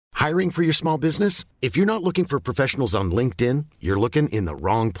Hiring for your small business? If you're not looking for professionals on LinkedIn, you're looking in the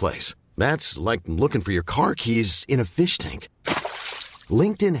wrong place. That's like looking for your car keys in a fish tank.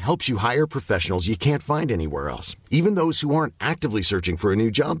 LinkedIn helps you hire professionals you can't find anywhere else, even those who aren't actively searching for a new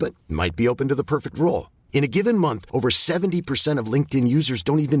job but might be open to the perfect role. In a given month, over 70% of LinkedIn users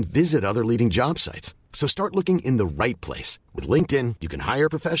don't even visit other leading job sites. So start looking in the right place. With LinkedIn, you can hire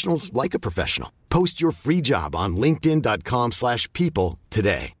professionals like a professional. Post your free job on linkedin.com/people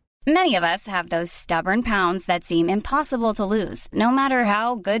today. Many of us have those stubborn pounds that seem impossible to lose, no matter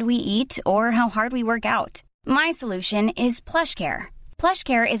how good we eat or how hard we work out. My solution is PlushCare.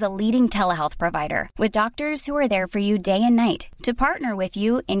 PlushCare is a leading telehealth provider with doctors who are there for you day and night to partner with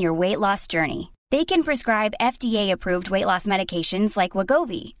you in your weight loss journey. They can prescribe FDA-approved weight loss medications like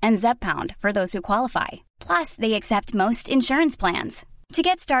Wegovy and Zepbound for those who qualify. Plus, they accept most insurance plans. To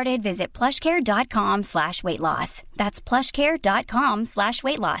get started, visit plushcare.com/weightloss. That's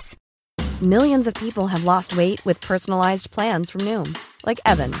plushcare.com/weightloss. Millions of people have lost weight with personalized plans from Noom. Like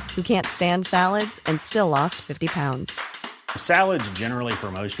Evan, who can't stand salads and still lost 50 pounds. Salads generally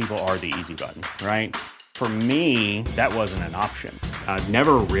for most people are the easy button, right? For me, that wasn't an option. I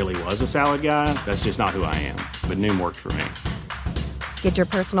never really was a salad guy. That's just not who I am. But Noom worked for me. Get your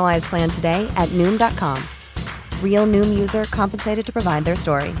personalized plan today at Noom.com. Real Noom user compensated to provide their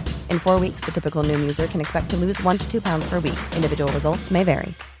story. In 4 weeks, the typical Noom user can expect to lose 1 to 2 pounds per week. Individual results may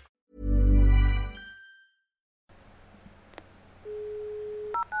vary.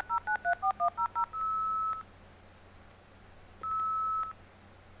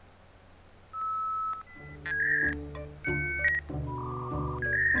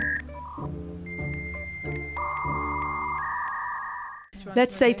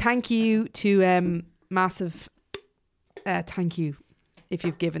 Let's say thank you to massive thank you if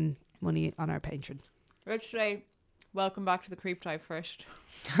you've given money on our Patreon. Let's say welcome back to the Creep Dive first.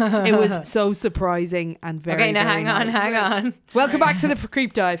 It was so surprising and very Okay, now very hang on. Welcome back to the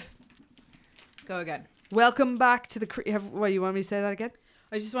Creep Dive. Go again. Welcome back to the what, you want me to say that again?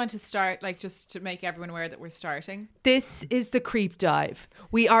 I just want to start, just to make everyone aware that we're starting. This is the Creep Dive.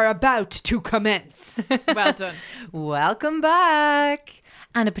 We are about to commence. Well done. Welcome back.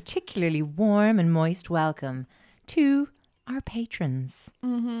 And a particularly warm and moist welcome to our patrons.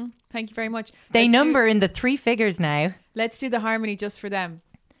 Mm-hmm. Thank you very much. They number in the 3 figures now. Let's do the harmony just for them.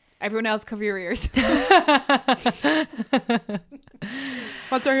 Everyone else cover your ears.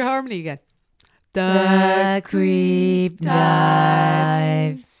 What's our harmony again? The Creep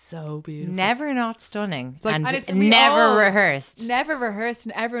Dive. So beautiful. Never not stunning. It's like, and it's never rehearsed. Never rehearsed,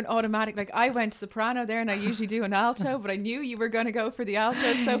 and everyone automatic. Like, I went soprano there and I usually do an alto, but I knew you were going to go for the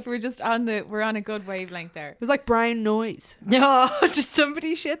alto. So we're just we're on a good wavelength there. It was like brown noise. No, just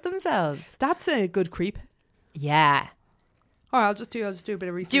somebody shit themselves. That's a good creep. Yeah. All right, I'll just do a bit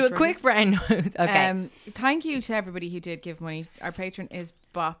of research. Do a quick brown nose. Okay. Thank you to everybody who did give money. Our patron is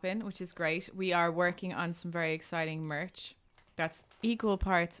bopping, which is great. We are working on some very exciting merch that's equal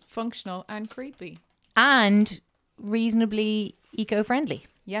parts functional and creepy. And reasonably eco-friendly.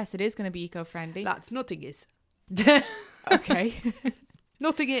 Yes, it is going to be eco-friendly. Nothing is. Okay.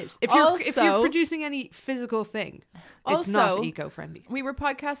 Nothing is. If you're producing any physical thing, it's not eco-friendly. We were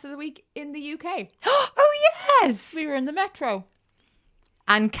podcast of the week in the UK. Oh, yes. We were in the metro.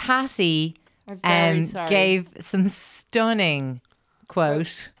 And Cassie gave some stunning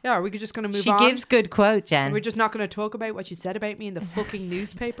quote. Yeah, are we just going to move on? She gives good quote, Jen. We're just not going to talk about what you said about me in the fucking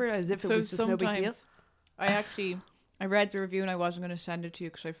newspaper as if it was just no big deal. I read the review and I wasn't going to send it to you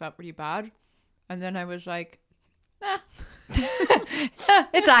because I felt really bad. And then I was like,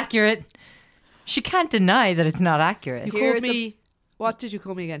 it's accurate. She can't deny that it's not accurate. You called me... What did you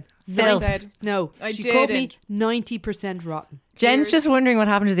call me again? Filth. No, she called me 90% rotten. Jen's just wondering what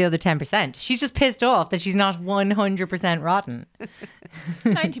happened to the other 10%. She's just pissed off that she's not 100% rotten.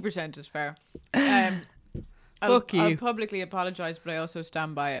 90% is fair. Fuck you. I'll publicly apologise, but I also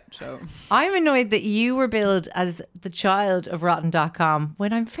stand by it. So I'm annoyed that you were billed as the child of rotten.com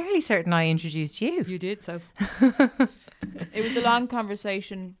when I'm fairly certain I introduced you. You did, so. It was a long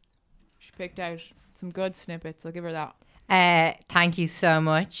conversation. She picked out some good snippets. I'll give her that. Thank you so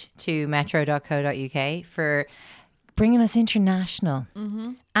much to metro.co.uk for bringing us international.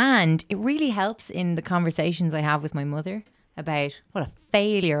 Mm-hmm. And it really helps in the conversations I have with my mother about what a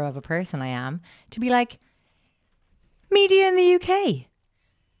failure of a person I am to be like, media in the UK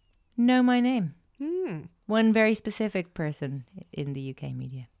know my name. One very specific person in the UK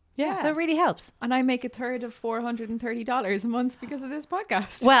media. Yeah. So it really helps. And I make a third of $430 a month because of this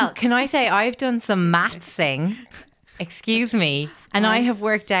podcast. Well, can I say I've done some mathsing, excuse me, and I have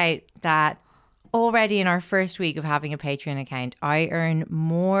worked out that already in our first week of having a Patreon account, I earn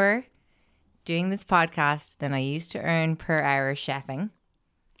more doing this podcast than I used to earn per hour chefing.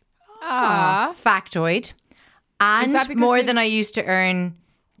 Factoid. And more than I used to earn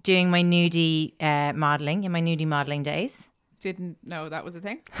doing my nudie modelling in my nudie modelling days. Didn't know that was a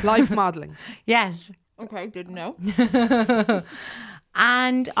thing. Life modelling. Yes. Okay, didn't know.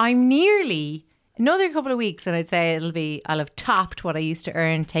 And I'm nearly another couple of weeks, and I'd say I'll have topped what I used to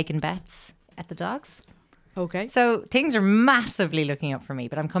earn taking bets at the dogs. Okay. So things are massively looking up for me,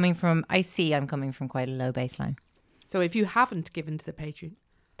 but I'm coming from quite a low baseline. So if you haven't given to the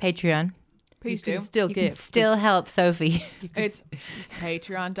Patreon, please do. Still you give. Can still help Sophie. It's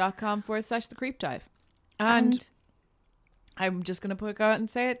patreon.com/the creep dive. And I'm just going to put out and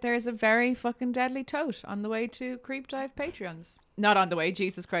say it. There's a very fucking deadly tote on the way to Creep Dive Patreons. Not on the way,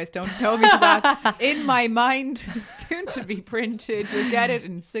 Jesus Christ, don't tell me to that. In my mind, soon to be printed. You'll get it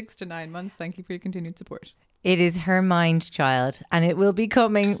in 6 to 9 months. Thank you for your continued support. It is her mind, child, and it will be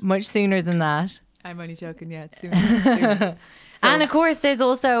coming much sooner than that. I'm only joking, yeah. It's soon. And of course, there's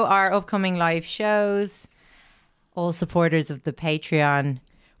also our upcoming live shows. All supporters of the Patreon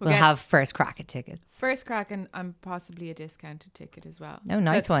will have first crack at tickets. First crack and possibly a discounted ticket as well. Oh,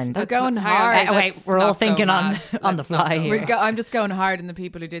 nice one. We're going hard. Wait, we're all thinking on the fly here. I'm just going hard on the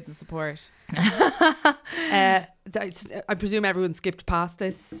people who didn't support. I presume everyone skipped past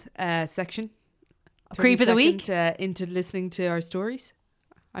this section. Creep of the week? Into listening to our stories.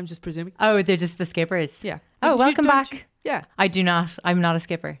 I'm just presuming. Oh, they're just the skippers. Yeah. Oh, welcome back. Yeah. I do not. I'm not a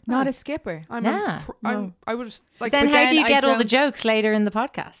skipper. Not a skipper. I would just like. Then how do you get all the jokes later in the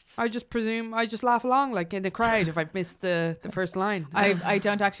podcasts? I just presume I just laugh along like in the crowd if I've missed the first line. I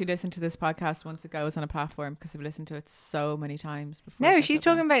don't actually listen to this podcast once it goes on a platform because I've listened to it so many times before. No, she's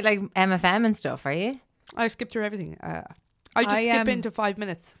talking about like MFM and stuff. Are you? I skipped through everything. I just skip into 5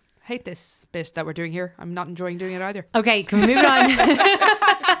 minutes. Hate this bit that we're doing here. I'm not enjoying doing it either. Okay, can we move it on?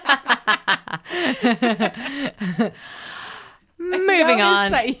 Moving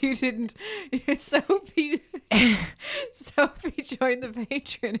on. That you didn't. Sophie joined the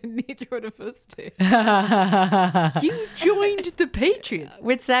Patreon and neither one of us did. You joined the Patreon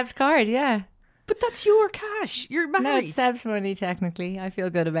with Seb's card, yeah. But that's your cash. You're married. No, it's Seb's money technically. I feel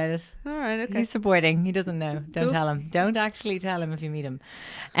good about it. All right, okay. He's supporting. He doesn't know. Don't tell him. Don't actually tell him if you meet him.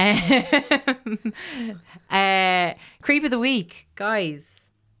 Creep of the week, guys.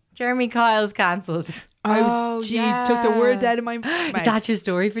 Jeremy Kyle's cancelled. Took the words out of my mouth. Is that your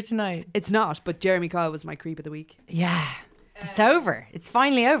story for tonight? It's not, but Jeremy Kyle was my creep of the week. Yeah. It's over. It's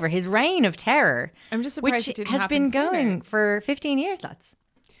finally over. His reign of terror, I'm just surprised which it didn't has happen been sooner. going for 15 years, lads.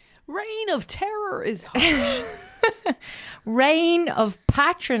 Reign of terror is harsh. Reign of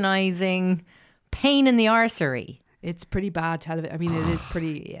patronising pain in the arsery. It's pretty bad television. I mean, it is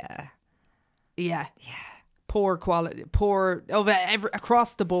pretty. Yeah. Poor quality. Poor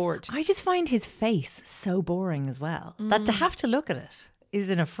across the board. I just find his face so boring as well. That to have to look at it is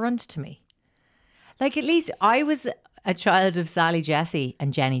an affront to me. Like, at least I was a child of Sally Jessy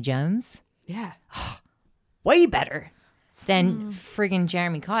and Jenny Jones. Yeah. Way better than friggin'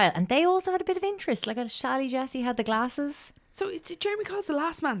 Jeremy Kyle. And they also had a bit of interest. Like, Sally Jessy had the glasses. So Jeremy Kyle's the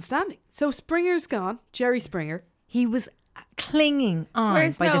last man standing. So Springer's gone. Jerry Springer. He was clinging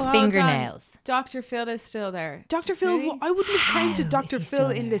on by the hold fingernails. on. Dr. Phil is still there. Dr. Phil, I wouldn't have counted Dr. Phil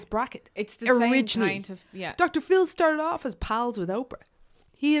in this bracket. It's the originally. same kind of, yeah. Dr. Phil started off as pals with Oprah.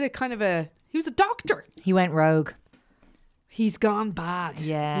 He had he was a doctor. He went rogue. He's gone bad.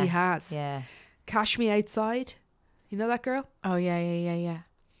 Yeah. He has. Yeah. Cash Me Outside. You know that girl? Oh, yeah.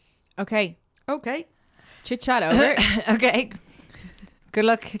 Okay. Chit chat over. Okay. Good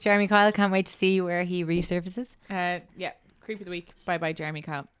luck, Jeremy Kyle. Can't wait to see where he resurfaces. Yeah. Creep of the week. Bye, Jeremy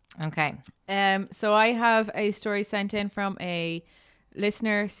Kyle. Okay. So I have a story sent in from a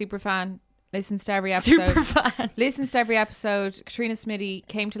listener, super fan, listens to every episode. Listens to every episode. Katrina Smitty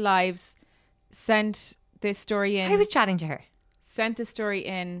came to lives, sent this story in. I was chatting to her. Sent the story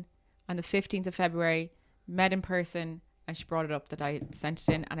in on the 15th of February, met in person, and she brought it up that I sent it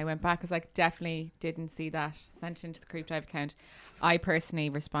in, and I went back. I was like, definitely didn't see that. Sent it into the Creep Dive account. I personally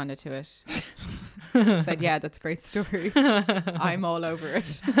responded to it. Said, yeah, that's a great story. I'm all over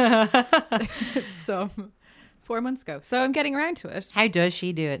it. So 4 months ago. So I'm getting around to it. How does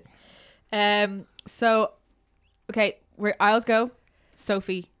she do it? So, okay, I'll go.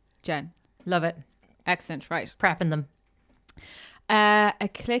 Sophie, Jen. Love it. Excellent, right. Prepping them. A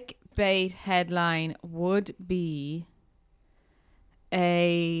clickbait headline would be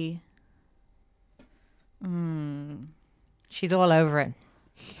She's all over it.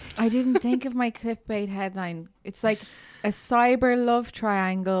 I didn't think of my clickbait headline. It's like a cyber love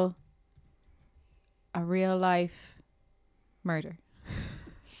triangle a real life murder.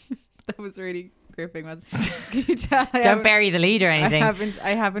 That was really gripping. Can you tell? Don't bury the lead or anything.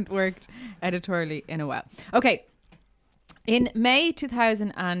 I haven't worked editorially in a while. Okay. In May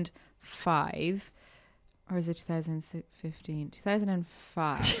 2005, or is it 2015?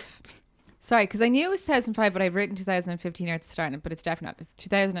 2005. Sorry, because I knew it was 2005, but I've written 2015 here at the start, but it's definitely not. It's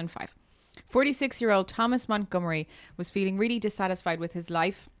 2005. 46-year-old Thomas Montgomery was feeling really dissatisfied with his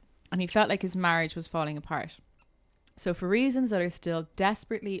life, and he felt like his marriage was falling apart. So for reasons that are still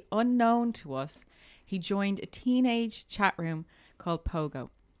desperately unknown to us, he joined a teenage chat room called Pogo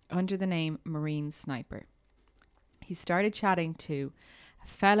under the name Marine Sniper. He started chatting to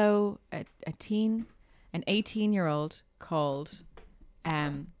an 18-year-old called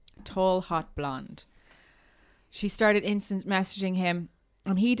Tall Hot Blonde. She started instant messaging him,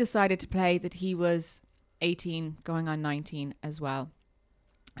 and he decided to play that he was 18 going on 19 as well.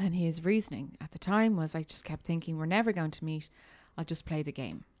 And his reasoning at the time was, I just kept thinking, we're never going to meet. I'll just play the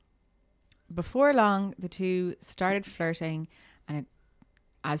game. Before long, the two started flirting, and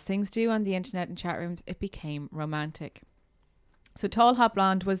as things do on the internet and chat rooms, it became romantic. So Tall Hot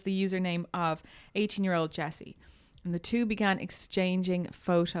Blonde was the username of 18-year-old Jessie, and the two began exchanging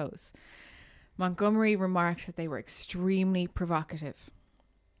photos. Montgomery remarked that they were extremely provocative.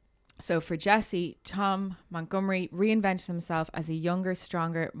 So for Jessie, Tom Montgomery reinvented himself as a younger,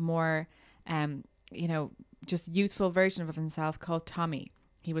 stronger, more, just youthful version of himself called Tommy.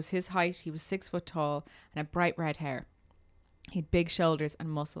 He was his height, he was 6 foot tall and had bright red hair. He had big shoulders and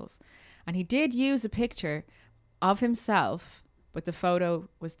muscles. And he did use a picture of himself, but the photo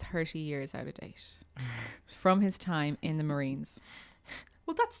was 30 years out of date from his time in the Marines.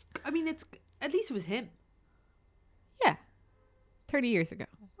 Well, it's at least it was him. Yeah. 30 years ago.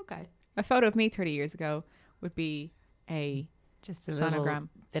 Okay. A photo of me 30 years ago would be just a sonogram.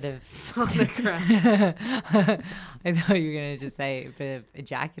 Little bit of sonogram. I thought you were going to just say a bit of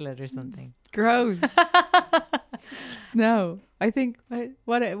ejaculate or something. Gross. No, I think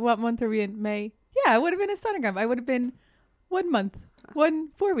what month are we in? May. Yeah, it would have been a sonogram. I would have been 1 month,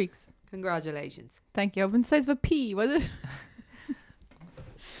 4 weeks. Congratulations. Thank you. I've been the size of a pea, was it?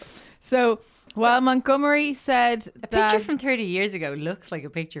 So, while Montgomery said a picture from 30 years ago looks like a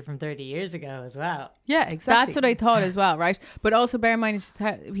picture from 30 years ago as well. Yeah, exactly. That's what I thought as well, right? But also bear in mind,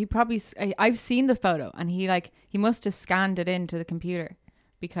 he probably, I've seen the photo, and he must have scanned it into the computer,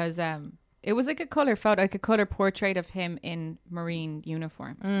 because it was like a colour photo, like a colour portrait of him in Marine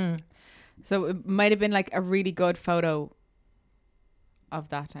uniform. So it might have been like a really good photo of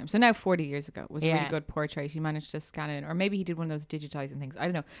that time. So now 40 years ago was a really good portrait. He managed to scan it in, or maybe he did one of those digitizing things. I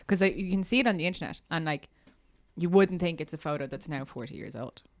don't know, because you can see it on the internet, and like you wouldn't think it's a photo that's now 40 years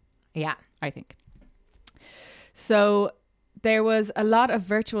old. Yeah, I think. So there was a lot of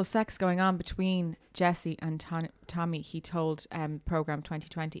virtual sex going on between Jessie and Tommy, he told Program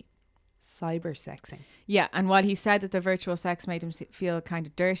 2020. Cyber sexing. Yeah, and while he said that the virtual sex made him feel kind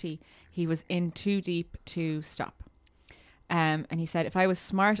of dirty, he was in too deep to stop. And he said, if I was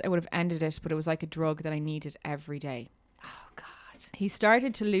smart, I would have ended it, but it was like a drug that I needed every day. Oh, God. He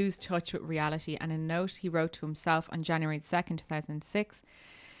started to lose touch with reality, and in a note he wrote to himself on January 2nd, 2006,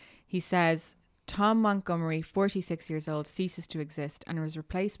 he says, Tom Montgomery, 46 years old, ceases to exist and was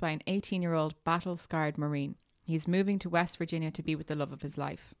replaced by an 18-year-old battle-scarred Marine. He's moving to West Virginia to be with the love of his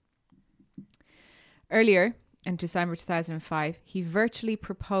life. Earlier, in December 2005, he virtually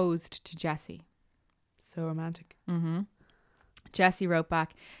proposed to Jessie. So romantic. Mm-hmm. Jessie wrote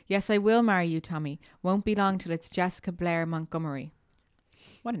back, yes, I will marry you, Tommy. Won't be long till it's Jessica Blair Montgomery.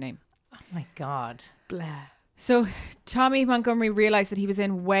 What a name. Oh, my God. Blair. So Tommy Montgomery realised that he was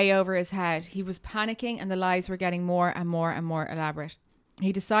in way over his head. He was panicking, and the lies were getting more and more and more elaborate.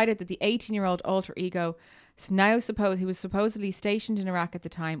 He decided that the 18-year-old alter ego, he was supposedly stationed in Iraq at the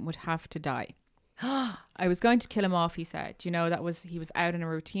time, would have to die. I was going to kill him off, he said. He was out on a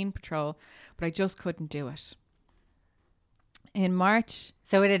routine patrol, but I just couldn't do it. In March.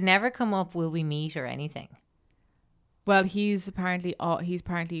 So it had never come up, will we meet or anything? Well, he's apparently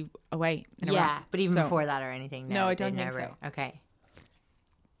away in Iraq. Yeah, but even before that or anything? No, I don't think so. Okay.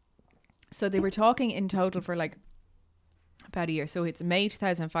 So they were talking in total for like about a year. So it's May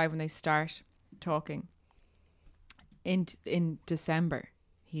 2005 when they start talking. In December,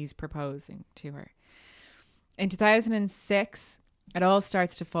 he's proposing to her. In 2006, it all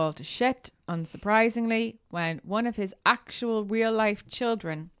starts to fall to shit, unsurprisingly, when one of his actual real-life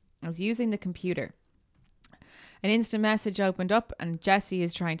children was using the computer. An instant message opened up, and Jessie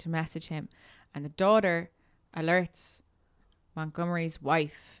is trying to message him, and the daughter alerts Montgomery's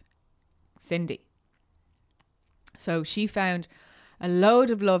wife, Cindy. So she found a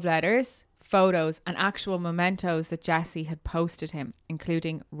load of love letters, photos and actual mementos that Jessie had posted him,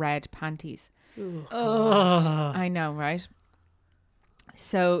 including red panties. I know, right?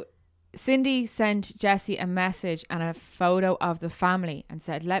 So Cindy sent Jessie a message and a photo of the family and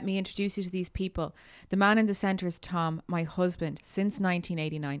said, "Let me introduce you to these people. The man in the centre is Tom, my husband, since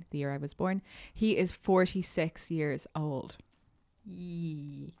 1989, the year I was born. He is 46 years old."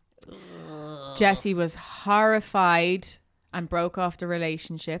 Jessie was horrified and broke off the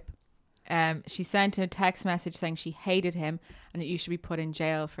relationship. She sent a text message saying she hated him and that you should be put in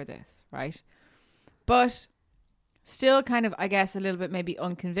jail for this, right? But still kind of, I guess, a little bit maybe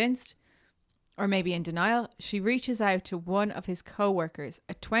unconvinced or maybe in denial, she reaches out to one of his co-workers,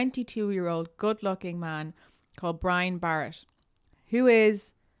 a 22-year-old good-looking man called Brian Barrett, who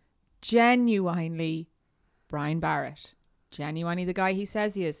is genuinely Brian Barrett. Genuinely the guy he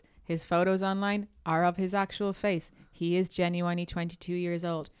says he is. His photos online are of his actual face. He is genuinely 22 years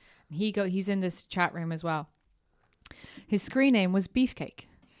old. And he's in this chat room as well. His screen name was Beefcake.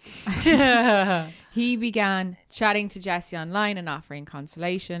 He began chatting to Jessie online and offering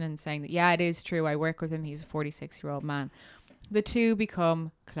consolation and saying that, yeah, it is true, I work with him, he's a 46-year-old man. The two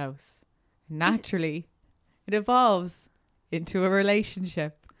become close. Naturally, it evolves into a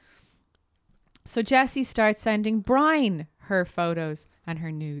relationship. So Jessie starts sending Brian her photos and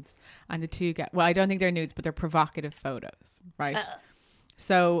her nudes, and the two get, well, I don't think they're nudes, but they're provocative photos, right?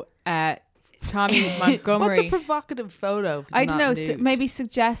 So Tommy Montgomery. What's a provocative photo? If it's I don't not know. nude? Maybe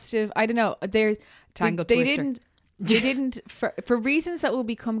suggestive. I don't know. Tangle they twister. didn't for reasons that will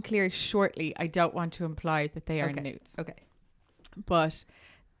become clear shortly. I don't want to imply that they are nudes. Okay. But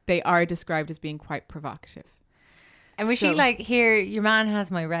they are described as being quite provocative. And was she like, here, your man has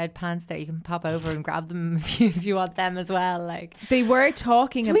my red pants there. You can pop over and grab them if you want them as well. Like, they were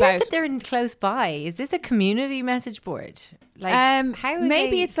talking it's about weird that they're in close by. Is this a community message board? Like, how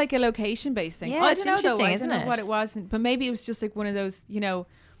maybe it's like a location based thing. Yeah, I it's don't know though. I interesting, don't know isn't what it? it was, but maybe it was just like one of those, you know,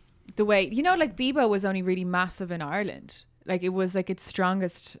 the way, you know, like Bebo was only really massive in Ireland. Like it was like its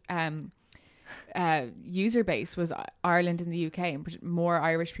strongest user base was Ireland and the UK, and more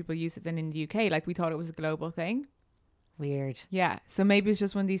Irish people use it than in the UK. Like we thought it was a global thing. Weird. Yeah. So maybe it's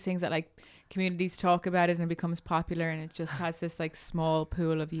just one of these things that like communities talk about it and it becomes popular and it just has this like small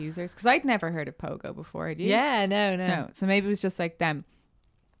pool of users. Because I'd never heard of Pogo before, had you? Yeah, no. So maybe it was just like them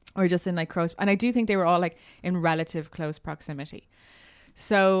or just in like close. And I do think they were all like in relative close proximity.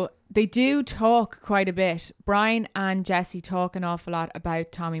 So they do talk quite a bit. Brian and Jessie talk an awful lot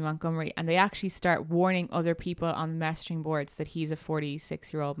about Tommy Montgomery, and they actually start warning other people on the messaging boards that he's a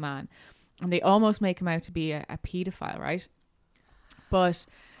 46-year-old man. And they almost make him out to be a paedophile, right? But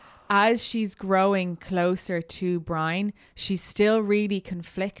as she's growing closer to Brian, she's still really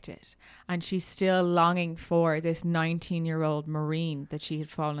conflicted. And she's still longing for this 19-year-old Marine that she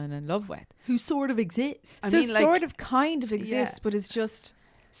had fallen in love with. Who sort of exists. I mean, sort of kind of exists, but is just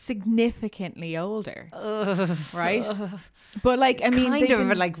significantly older. Right? But like, I mean, kind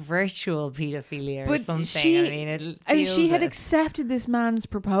of like virtual pedophilia or something. She had accepted this man's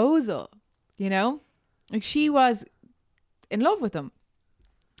proposal. You know, like she was in love with him.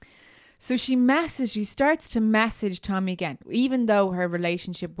 So she starts to message Tommy again, even though her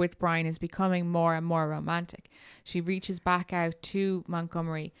relationship with Brian is becoming more and more romantic. She reaches back out to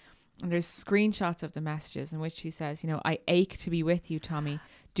Montgomery, and there's screenshots of the messages in which she says, you know, I ache to be with you, Tommy.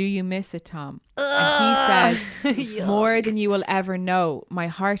 Do you miss it, Tom? And he says, more than you will ever know. My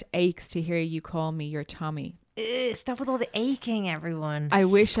heart aches to hear you call me your Tommy. Stop with all the aching, everyone. I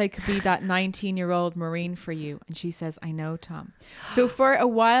wish I could be that 19-year-old Marine for you. And she says, I know, Tom. So for a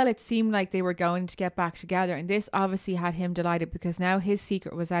while, it seemed like they were going to get back together. And this obviously had him delighted because now his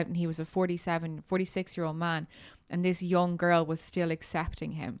secret was out and he was a 46-year-old man. And this young girl was still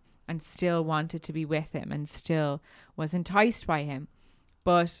accepting him and still wanted to be with him and still was enticed by him.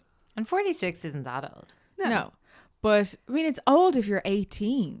 And 46 isn't that old. No. But I mean, it's old if you're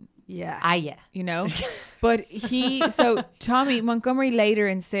 18. Yeah. Yeah. You know, but so Tommy Montgomery later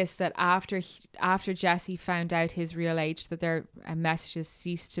insists that after Jessie found out his real age, that their messages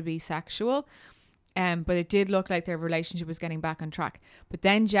ceased to be sexual. But it did look like their relationship was getting back on track. But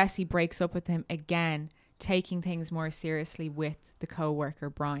then Jessie breaks up with him again, taking things more seriously with the co-worker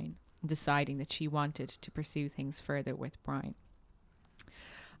Brian, and deciding that she wanted to pursue things further with Brian.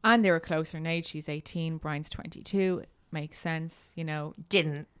 And they were closer in age. She's 18, Brian's 22. It makes sense, you know.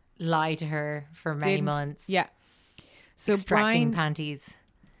 Didn't lie to her for many months. Yeah. So extracting panties.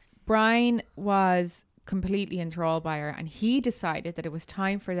 Brian was completely enthralled by her, and he decided that it was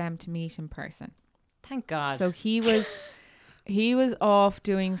time for them to meet in person. Thank God. So he was he was off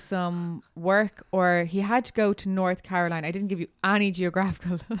doing some work, or he had to go to North Carolina. I didn't give you any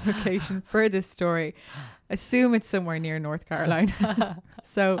geographical location for this story. Assume it's somewhere near North Carolina.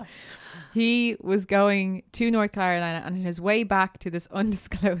 So he was going to North Carolina, and on his way back to this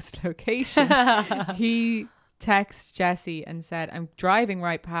undisclosed location, he texted Jessie and said, I'm driving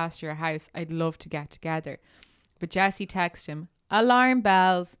right past your house. I'd love to get together. But Jessie texted him, alarm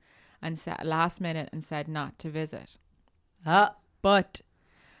bells, and said last minute and said not to visit. But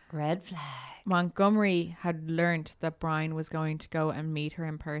red flag. Montgomery had learnt that Brian was going to go and meet her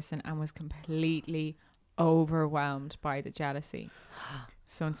in person and was completely overwhelmed by the jealousy.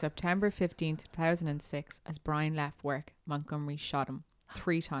 So on September 15th, 2006, as Brian left work, Montgomery shot him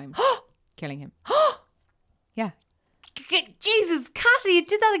 3 times, killing him. Yeah. Jesus, Cassie, you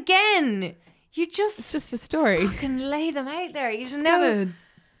did that again. You just... It's just a story. Fucking lay them out there. You Just know...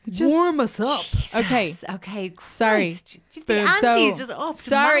 gotta warm us up. Jesus. Okay. Okay. Sorry. Christ. The ante's just up.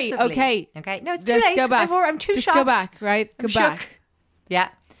 Sorry. Massively. Okay. Okay. No, it's too Just late. go back. I'm too Just shocked. go back, right? Go I'm back. shook. Yeah.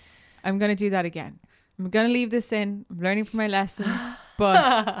 I'm going to do that again. I'm going to leave this in. I'm learning from my lesson.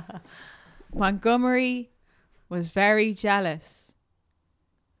 But Montgomery was very jealous.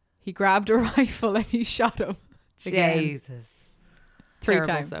 He grabbed a rifle and he shot him. Again. Jesus. 3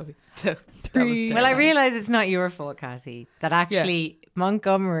 Terrible, times. Sophie. 3. Well, I realise it's not your fault, Cassie, that actually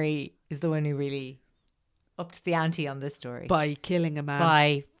Montgomery is the one who really upped the ante on this story. By killing a man.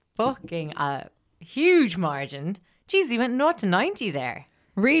 By fucking a huge margin. Jeez, he went 0 to 90 there.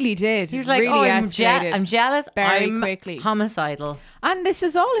 Really did. He was like, really I'm escalated jealous. very I'm quickly. homicidal. And this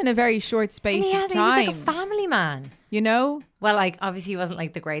is all in a very short space And of he was time. like a family man. You know? Well, like, obviously he wasn't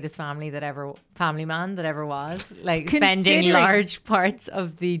like the greatest family man that ever was. Like, spending Considering- large parts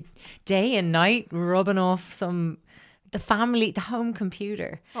of the day and night rubbing off the home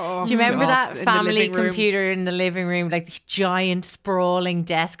computer. Oh, Do you remember gosh, that in the family living room. computer in the living room? Like the giant sprawling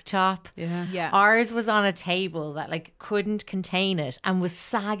desktop. Yeah. Yeah. Ours was on a table that like couldn't contain it and was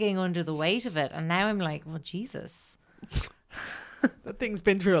sagging under the weight of it. And now I'm like, well, Jesus. That thing's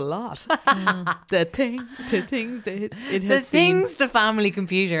been through a lot. the things that it has The seen. things the family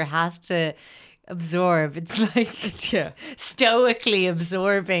computer has to absorb. It's like Yeah. stoically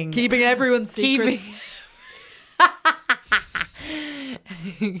absorbing. Keeping everyone's secrets.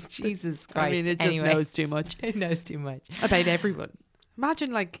 Jesus Christ. I mean, it just Anyway. knows too much It knows too much. about everyone.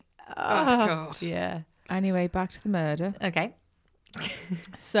 Imagine like, oh God. Yeah. Anyway, back to the murder. Okay.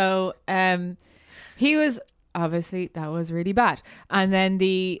 So he was, obviously, that was really bad. And then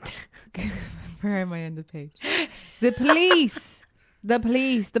where am I on the page? The police,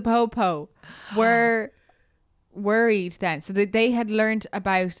 the po-po were worried then. So that they had learned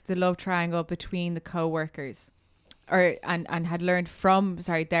about the love triangle between the co-workers. And had learned from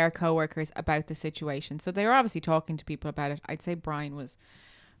their co-workers about the situation. So they were obviously talking to people about it. I'd say Brian was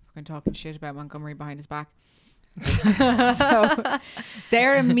fucking talking shit about Montgomery behind his back. So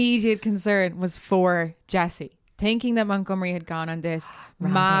their immediate concern was for Jessie, thinking that Montgomery had gone on this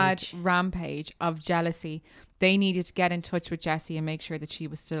mad rampage of jealousy. They needed to get in touch with Jessie and make sure that she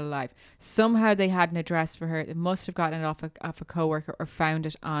was still alive. Somehow they had an address for her. They must have gotten it off a co-worker or found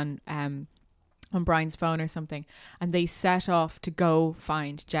it on Brian's phone or something, and they set off to go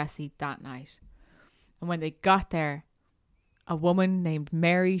find Jessie that night. And when they got there, a woman named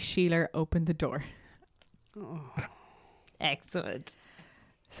Mary Sheeler opened the door. Excellent.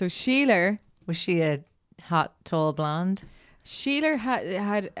 So Sheeler, Was she a hot, tall blonde? Sheeler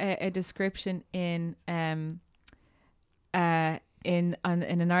had a description in an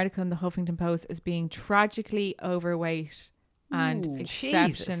article in the Huffington Post as being tragically overweight and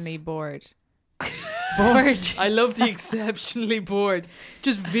exceptionally bored. Bored. I love the exceptionally bored.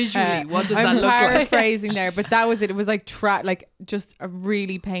 Just visually, what does I'm that look like? paraphrasing there, but that was it. It was like just a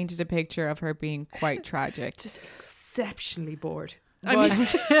really painted a picture of her being quite tragic. Just exceptionally bored.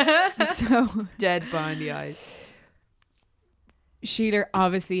 So Dead behind the eyes. Sheeler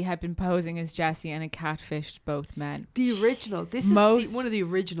obviously had been posing as Jessie and had catfished both men. The original. This is one of the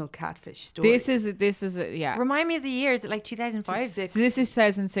original catfish stories. This is yeah. Remind me of the year. Is it like 2005? So this is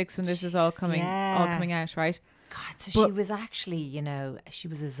 2006 when this is all coming out, right? God, so she was actually, she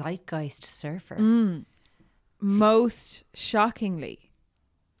was a zeitgeist surfer. Most shockingly,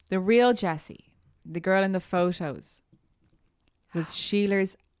 the real Jessie, the girl in the photos, was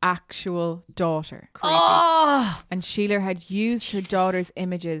Sheeler's actual daughter. Oh! And Sheeler had used her daughter's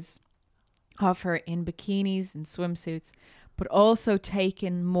images of her in bikinis and swimsuits, but also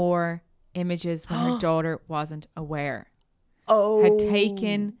taken more images when her daughter wasn't aware. Had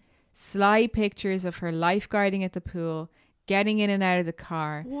taken sly pictures of her lifeguarding at the pool, getting in and out of the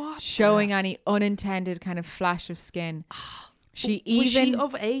car, showing any unintended kind of flash of skin. Was she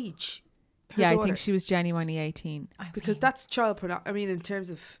of age? Her I daughter? think she was genuinely 18. Because that's child pornography. I mean, in terms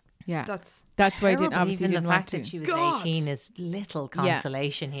of that's why I didn't Terrible. obviously Even didn't the want fact to. that she was God. 18 is little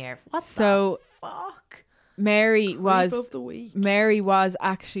consolation here. What So the fuck? Mary was of the week.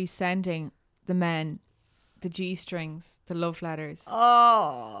 actually sending the men the G-strings, the love letters.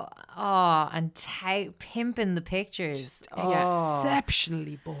 And pimping the pictures.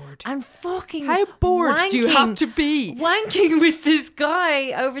 Exceptionally bored. I'm fucking How bored do you have to be? Wanking with this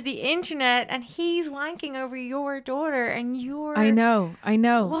guy over the internet, and he's wanking over your daughter, and you're... I know.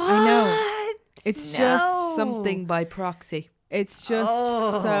 What? It's just Something by proxy. It's just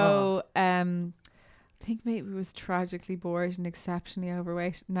so... I think maybe it was tragically bored and exceptionally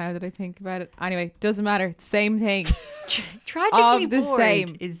overweight now that I think about it. Anyway, doesn't matter. Same thing. Tragically the bored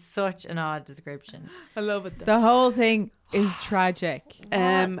same. is such an odd description. I love it though. The whole thing is tragic.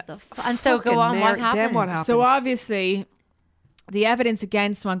 And so go on, what happened? Then what happened? So obviously, the evidence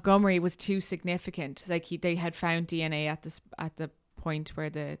against Montgomery was too significant. Like they had found DNA at the point where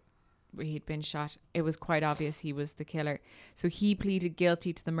he'd been shot. It was quite obvious he was the killer. So he pleaded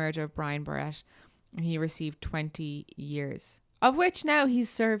guilty to the murder of Brian Barrett, and he received 20 years, of which now he's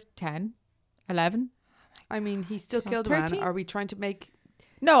served 10, 11. I mean, he still killed a 13? man. Are we trying to make...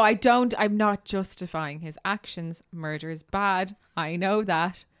 No, I don't. I'm not justifying his actions. Murder is bad. I know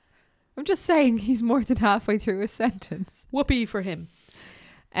that. I'm just saying he's more than halfway through his sentence. Whoopee for him.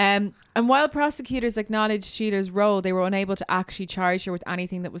 And while prosecutors acknowledged Sheila's role, they were unable to actually charge her with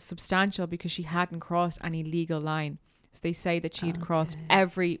anything that was substantial because she hadn't crossed any legal line. So they say that she had crossed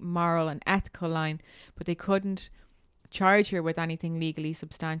every moral and ethical line, but they couldn't charge her with anything legally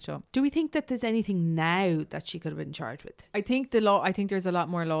substantial. Do we think that there's anything now that she could have been charged with? I think there's a lot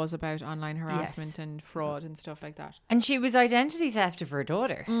more laws about online harassment and fraud and stuff like that. And she was identity theft of her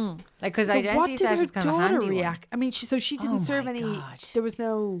daughter. Like, because So identity what did theft her is kind of a daughter handy react? I mean, she didn't serve my any... God. There was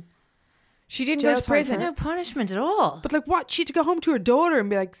no... She didn't Jail go to time prison. for her. No punishment at all. But like what? She had to go home to her daughter and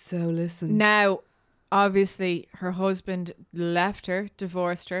be like, so listen. Now, obviously, her husband left her,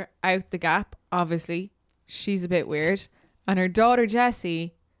 divorced her, out the gap. Obviously, she's a bit weird. And her daughter,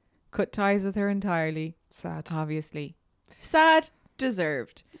 Jessie, cut ties with her entirely. Sad. Obviously. Sad,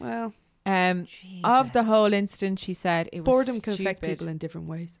 deserved. Well, Of the whole incident, she said it was boredom can stupid. affect people in different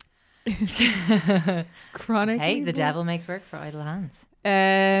ways. Chronically. Hey, the devil makes work for idle hands. Made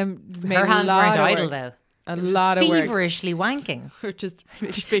Her a hands lot weren't of idle, work. though. A lot of work. Feverishly wanking. Or just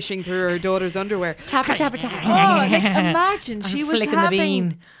fishing through her daughter's underwear. Tappa, tappa, tappa. Oh, like imagine she was flicking having, the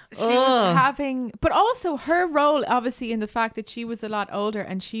bean. she was having, but also her role, obviously, in the fact that she was a lot older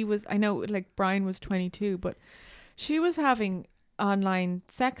and she was, I know, like Brian was 22, but she was having online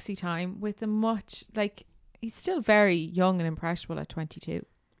sexy time with a much, like, he's still very young and impressionable at 22.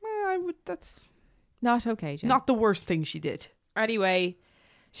 Well, that's Not okay, Jen. not the worst thing she did. Anyway,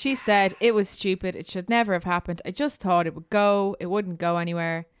 she said it was stupid. It should never have happened. I just thought it would go. It wouldn't go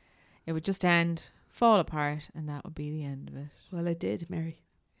anywhere. It would just end, fall apart, and that would be the end of it. Well, it did, Mary.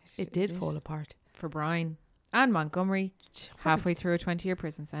 It did fall apart. For Brian and Montgomery, halfway through a 20-year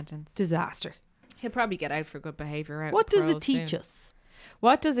prison sentence. Disaster. He'll probably get out for good behaviour. What does it teach us?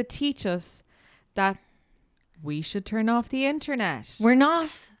 What does it teach us? That we should turn off the internet. We're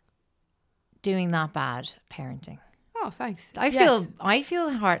not doing that bad parenting. Oh, thanks. I feel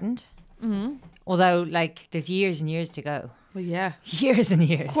heartened. Mm-hmm. Although, like, there's years and years to go. Well, yeah. Years and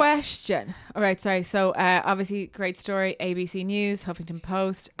years. Question. All right, sorry. So, obviously, great story. ABC News, Huffington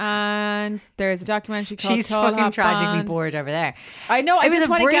Post, and there's a documentary called She's Tall fucking Hot tragically Bond. bored over there. I know. I It was just a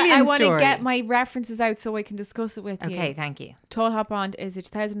want to get. I brilliant want to story. get my references out so I can discuss it with you. Okay, thank you. Tall Hot Bond is a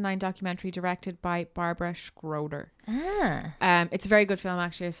 2009 documentary directed by Barbara Schroeder. It's a very good film.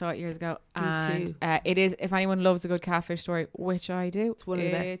 Actually, I saw it years ago. Me too. It is. If anyone loves a good catfish story, which I do, It's one of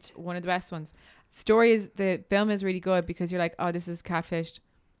the best. It's one of the best ones. The film is really good because you're like, oh, this is catfished.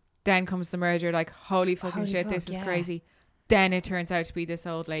 Then comes the murder, like, holy fucking shit, this is crazy. Then it turns out to be this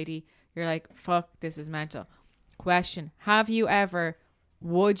old lady. You're like, fuck, this is mental. Question: have you ever?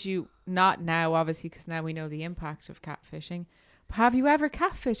 Would you not now, obviously, because now we know the impact of catfishing. But have you ever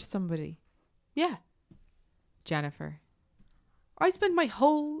catfished somebody, Yeah. Jennifer? I spent my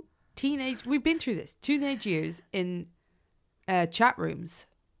whole we've been through this, teenage years in chat rooms,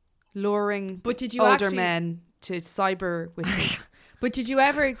 luring But did you older actually- men to cyber with me. But did you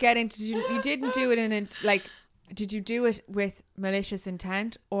ever get into? You didn't do it in a like. Did you do it with malicious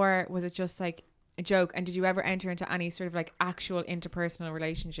intent, or was it just like a joke? And did you ever enter into any sort of like actual interpersonal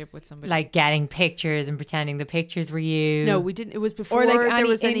relationship with somebody? Like getting pictures and pretending the pictures were you. No, we didn't. It was before Or like there any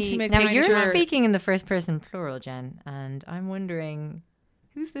was any intimate Now kind you're of- speaking in the first person plural, Jen, and I'm wondering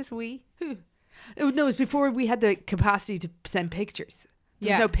who's this we? Who? No, it was before we had the capacity to send pictures.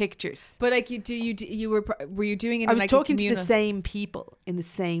 There was no pictures. But like were you doing it? I was like talking to the same people in the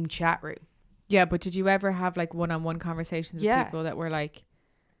same chat room. Yeah, but did you ever have like one-on-one conversations with people that were like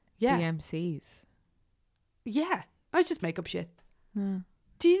DMCs? Yeah, I just make up shit.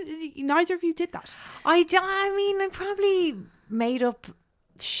 Neither of you did that. I mean, I probably made up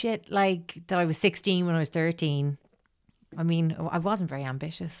shit like that I was 16 when I was 13. I mean, I wasn't very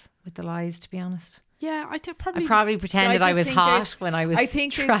ambitious with the lies, to be honest. Yeah, I probably pretended I was hot when I was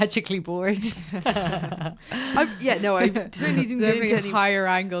tragically bored. I certainly didn't get into any higher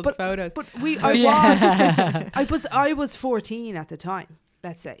angled photos. But I was 14 at the time.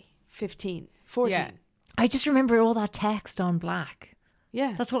 Let's say 15, 14. Yeah. I just remember all that text on black.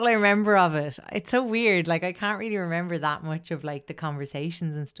 Yeah, that's what I remember of it. It's so weird. Like I can't really remember that much of like the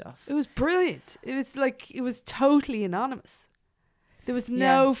conversations and stuff. It was brilliant. It was like it was totally anonymous. There was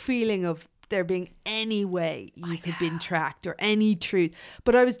no feeling of there being any way you could be tracked or any truth.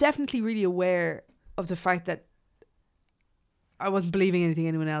 But I was definitely really aware of the fact that I wasn't believing anything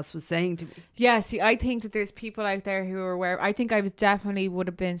anyone else was saying to me. Yeah, see, I think that there's people out there who are aware. I think I was definitely would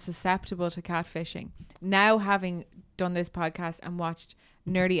have been susceptible to catfishing. Now, having done this podcast and watched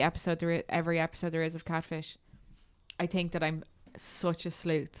every episode there is of Catfish, I think that I'm such a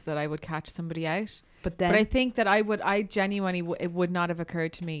sleuth that I would catch somebody out. But I think that I genuinely, it would not have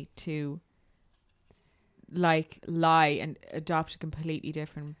occurred to me to like lie and adopt a completely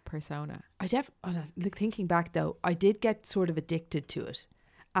different persona. Thinking back though, I did get sort of addicted to it,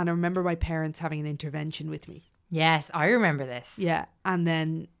 and I remember my parents having an intervention with me. Yes, I remember this. Yeah, and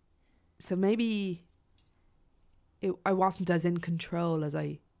then so maybe I wasn't as in control as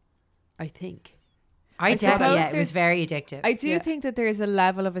I think. It was very addictive. I do think that there is a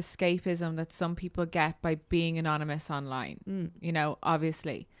level of escapism that some people get by being anonymous online. You know,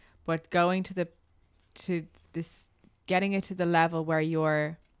 obviously, but going getting it to the level where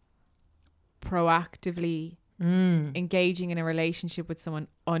you're proactively engaging in a relationship with someone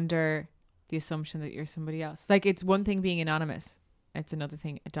under the assumption that you're somebody else. Like, it's one thing being anonymous, it's another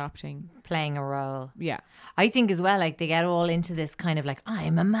thing playing a role. Yeah, I think as well, like they get all into this kind of like,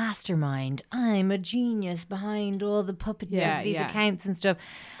 I'm a mastermind, I'm a genius behind all the puppets of these accounts and stuff,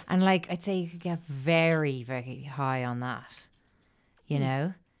 and like I'd say you could get very, very high on that, you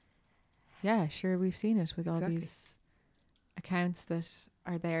know. Yeah, sure, we've seen it with all these accounts that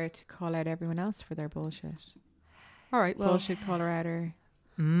are there to call out everyone else for their bullshit. All right, well, bullshit caller outer.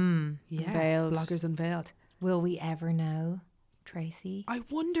 Unveiled. Bloggers Unveiled. Will we ever know, Tracy? I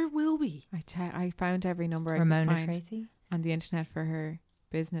wonder, will we? I found every number Ramona I could find Tracy on the internet for her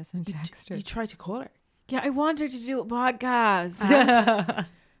business and text her. You tried to call her? Yeah, I want her to do a podcast.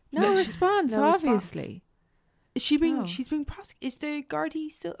 No response, obviously. Is she being? She's being prosecuted. Is the Gardaí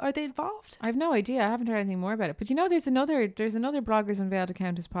still? Are they involved? I have no idea. I haven't heard anything more about it. But you know, there's another Bloggers Unveiled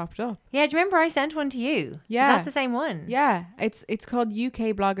account has popped up. Yeah, do you remember I sent one to you? Yeah, is that the same one? Yeah, it's called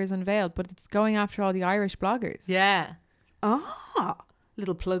UK Bloggers Unveiled, but it's going after all the Irish bloggers. Yeah.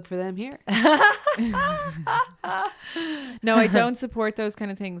 Little plug for them here. No, I don't support those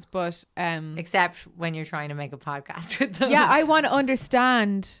kind of things, but except when you're trying to make a podcast with them. Yeah, I want to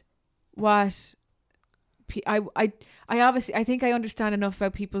understand what. I obviously, I think I understand enough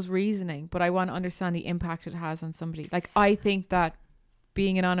about people's reasoning, but I want to understand the impact it has on somebody. Like, I think that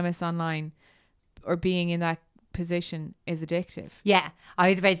being anonymous online or being in that position is addictive. Yeah, I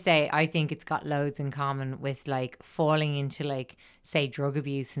was about to say, I think it's got loads in common with like falling into like, say, drug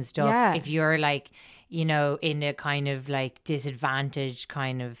abuse and stuff. Yeah. If you're like, you know, in a kind of like disadvantaged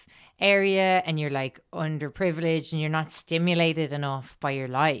kind of area and you're like underprivileged and you're not stimulated enough by your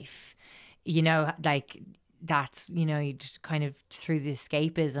life, you know, like that's, you know, you just kind of through the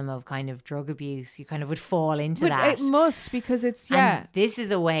escapism of kind of drug abuse, you kind of would fall into that. It must, because it's, and this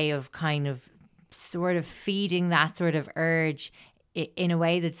is a way of kind of sort of feeding that sort of urge in a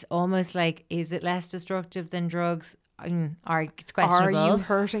way that's almost like, is it less destructive than drugs? Or it's questionable. Are you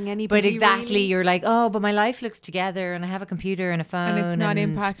hurting anybody? But exactly, really? You're like, oh, but my life looks together and I have a computer and a phone. And it's not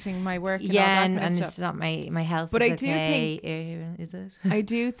impacting my work. And all that kind of stuff. It's not my health. But is I do okay. think, is it? I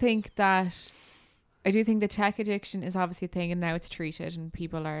do think the tech addiction is obviously a thing, and now it's treated and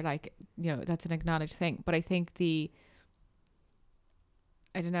people are like, you know, that's an acknowledged thing. But I think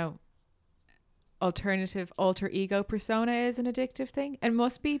alternative alter ego persona is an addictive thing, and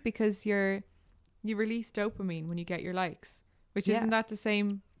must be, because you release dopamine when you get your likes, which isn't that the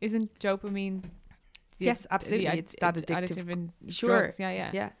same? Isn't dopamine? Yes, absolutely. It's that addictive. In sure. Drugs.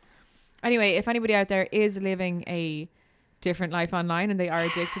 Yeah. Anyway, if anybody out there is living a different life online and they are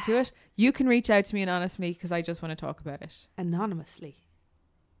addicted to it, you can reach out to me anonymously, because I just want to talk about it. Anonymously.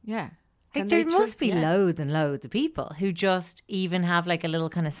 Yeah. Like, there must be loads and loads of people who just even have like a little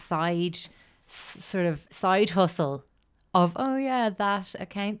kind of sort of side hustle of, oh yeah, that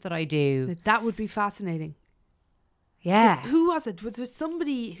account that I do. That would be fascinating. Yeah. Who was it? Was there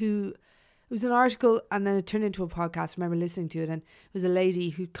somebody who... It was an article and then it turned into a podcast. I remember listening to it, and it was a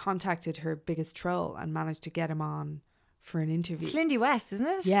lady who contacted her biggest troll and managed to get him on for an interview. It's Lindy West, isn't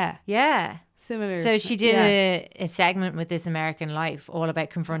it? Yeah. Yeah. Similar. So she did a segment with This American Life all about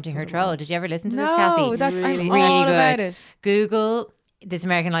confronting her troll. Did you ever listen to this, Cassie? No, that's Really I'm all good. about it. Google This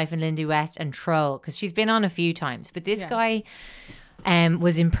American Life and Lindy West and troll, because she's been on a few times. But this guy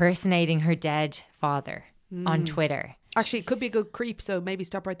was impersonating her dead father on Twitter. Actually, it could be a good creep, so maybe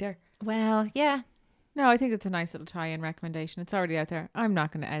stop right there. Well, yeah. No, I think it's a nice little tie-in recommendation. It's already out there. I'm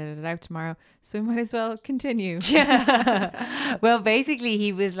not going to edit it out tomorrow, so we might as well continue. Yeah. Well, basically,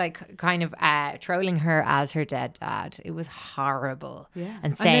 he was like kind of trolling her as her dead dad. It was horrible. Yeah.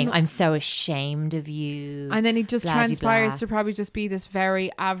 And saying, I'm so ashamed of you. And then he just transpires blah. to probably just be this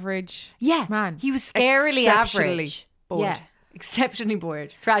very average man. He was scarily Exceptionally average. bored. Yeah. Exceptionally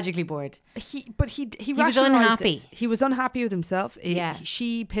bored. Tragically bored. He was rationalised unhappy. it. He was unhappy with himself. Yeah.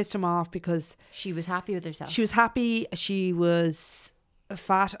 She pissed him off because She was happy with herself. she was happy. She was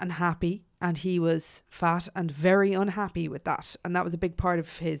fat and happy, and he was fat and very unhappy with that. And that was a big part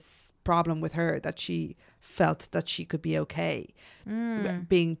of his problem with her, that she felt that she could be okay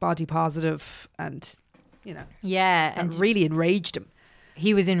being body positive, and Yeah. and really enraged him.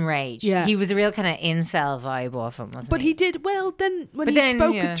 He was enraged. Yeah. He was a real kind of incel vibe off him, wasn't But he did well. Then when But he then,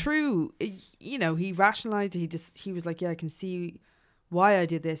 spoke yeah. it through, he rationalized it. He was like, yeah, I can see why I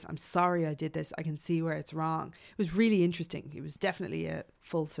did this. I'm sorry I did this. I can see where it's wrong. It was really interesting. It was definitely a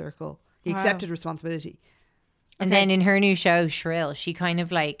full circle. He accepted responsibility. And then in her new show, Shrill, she kind of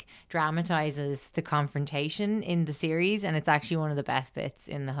like dramatizes the confrontation in the series, and it's actually one of the best bits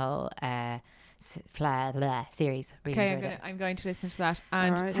in the whole series. Really enjoyed it. I'm going to listen to that.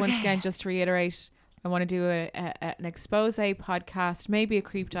 And All right. once again, just to reiterate, I want to do an expose podcast, maybe a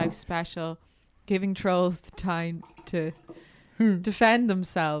creep dive special, giving trolls the time to defend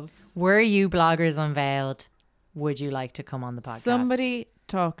themselves. Were you bloggers unveiled? Would you like to come on the podcast? Somebody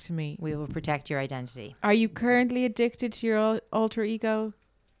talk to me. We will protect your identity. Are you currently addicted to your alter ego?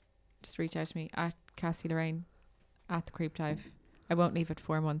 Just reach out to me at Cassie Lorraine at the Creep Dive. I won't leave it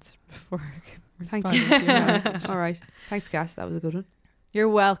 4 months before Thank responding you. to your message. All right. Thanks, Cass. That was a good one. You're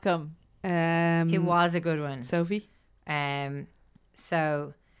welcome. It was a good one. Sophie.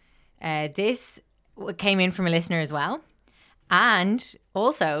 So this came in from a listener as well, and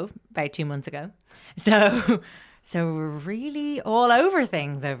also about 2 months ago. So we're really all over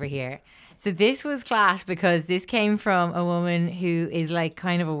things over here. So this was class because this came from a woman who is like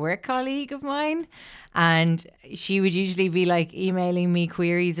kind of a work colleague of mine, and she would usually be like emailing me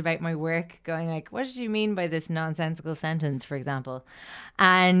queries about my work, going like, what did you mean by this nonsensical sentence, for example?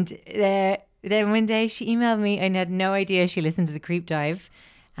 And then one day she emailed me, and I had no idea she listened to the Creep Dive,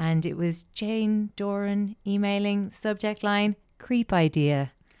 and it was Jane Doran emailing, subject line, creep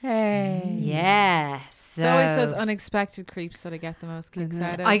idea. Hey. Yeah. It's always those unexpected creeps that I get the most kicks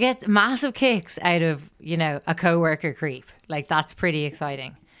out of. I get massive kicks out of, a coworker creep. Like, that's pretty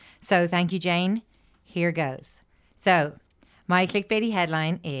exciting. So thank you, Jane. Here goes. So my clickbaity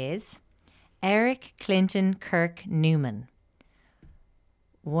headline is Eric Clinton Kirk Newman.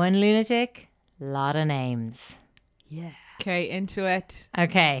 One lunatic, lot of names. Yeah. Okay, into it.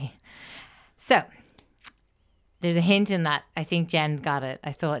 Okay. So there's a hint in that. I think Jen got it.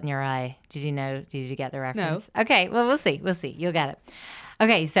 I saw it in your eye. Did you know? Did you get the reference? No. Okay. Well, we'll see. We'll see. You'll get it.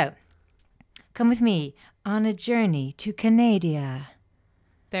 Okay. So come with me on a journey to Canada.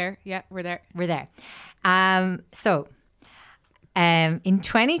 There. Yeah, we're there. We're there. In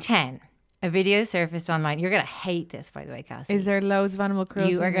 2010, a video surfaced online. You're going to hate this, by the way, Cassie. Is there loads of animal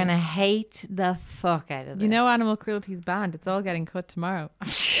cruelty? You are in going to this? hate the fuck out of this. You know animal cruelty is banned. It's all getting cut tomorrow.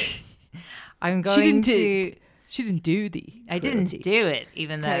 I'm going She didn't do the I didn't do it,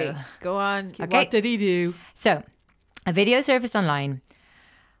 even though... Okay, go on. Okay. What did he do? So, a video surfaced online.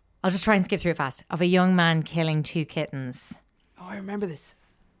 I'll just try and skip through it fast. Of a young man killing 2 kittens. Oh, I remember this.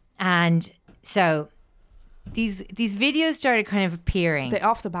 And so, these videos started kind of appearing. They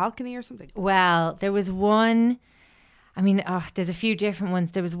off the balcony or something? Well, there was one... there's a few different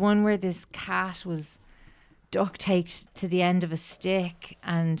ones. There was one where this cat was duct taped to the end of a stick,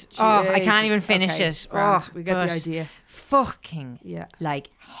 and I can't even finish it. Grand. We get the but idea. Fucking Yeah.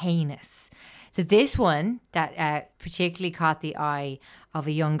 heinous. So this one that particularly caught the eye of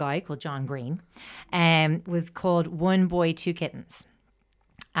a young guy called John Green was called One Boy, Two Kittens,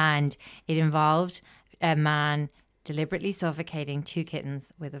 and it involved a man deliberately suffocating 2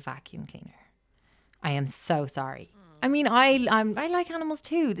 kittens with a vacuum cleaner. I am so sorry. I mean, I like animals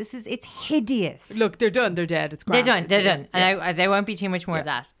too. It's hideous. Look, they're done. They're dead. It's grand. They're done. And there won't be too much more of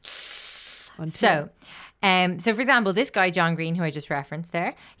that. So for example, this guy, John Green, who I just referenced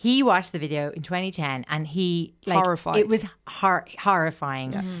there, he watched the video in 2010 and he horrified. It was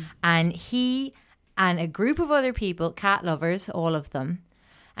horrifying. Yeah. And he and a group of other people, cat lovers, all of them,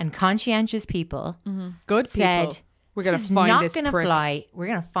 and conscientious people, good people, said, we're going to find this prick. Fly. We're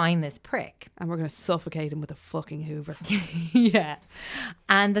going to find this prick. And we're going to suffocate him with a fucking Hoover. Yeah.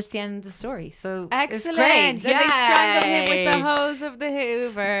 And that's the end of the story. So excellent. It's great. And they strangled him with the hose of the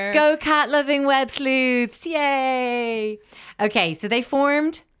Hoover. Go cat-loving web sleuths. Yay. Okay, so they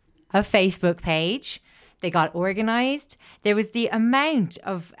formed a Facebook page. They got organised. There was the amount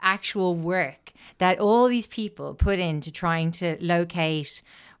of actual work that all these people put into trying to locate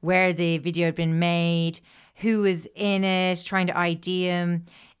where the video had been made, who was in it, trying to ID him.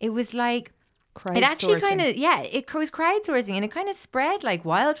 It was like, it actually kind of, it was crowdsourcing, and it kind of spread like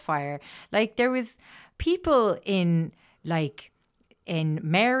wildfire. Like there was people in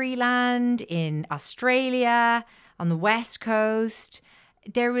Maryland, in Australia, on the West Coast.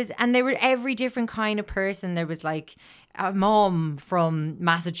 They were every different kind of person. There was like a mom from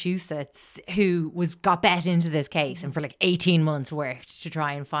Massachusetts who got bet into this case and for like 18 months worked to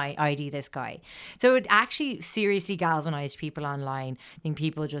try and ID this guy. So it actually seriously galvanized people online. I think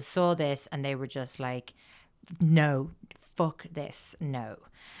people just saw this and they were just like, no, fuck this, no.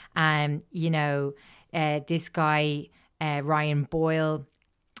 This guy, Ryan Boyle,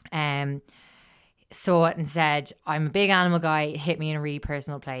 saw it and said, I'm a big animal guy, it hit me in a really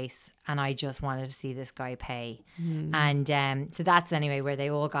personal place and I just wanted to see this guy pay. And so that's anyway where they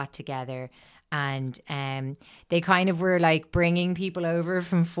all got together and they kind of were like bringing people over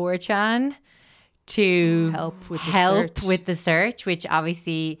from 4chan to help with the search, which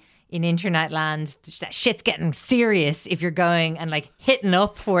obviously in internet land, shit's getting serious if you're going and like hitting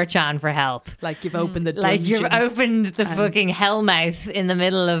up 4chan for help. Like you've opened the dungeon. Like you've opened the fucking hellmouth in the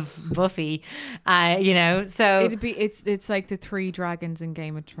middle of Buffy, so it's like the 3 dragons in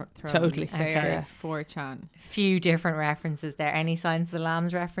Game of Thrones. Totally. They are 4chan. Few different references there. Any Signs of the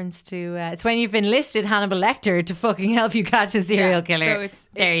Lambs reference to, it's when you've enlisted Hannibal Lecter to fucking help you catch a serial killer. So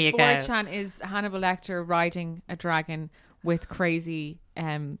there you go. 4chan is Hannibal Lecter riding a dragon with crazy,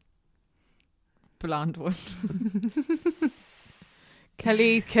 blonde one.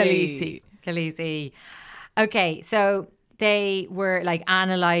 Khaleesi. Okay, so they were like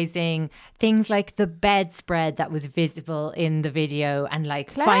analysing things like the bedspread that was visible in the video and like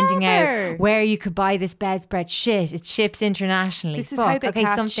finding out where you could buy this bedspread. Shit, it ships internationally. This is how they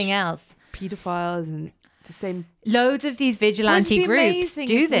catch something else. Pedophiles and the same. Loads of these vigilante groups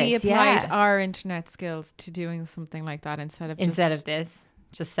do this. We applied our internet skills to doing something like that instead of this.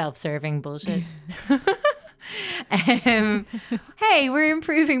 Just self-serving bullshit. Hey, we're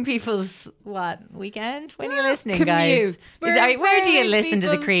improving people's weekend when you're listening, guys. Where do you listen to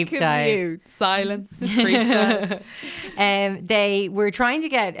the Creep Dive? Silence. Creep Dive. They were trying to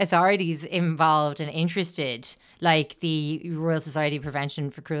get authorities involved and interested, like the Royal Society of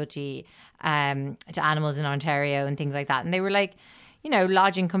Prevention for Cruelty to Animals in Ontario and things like that. And they were like,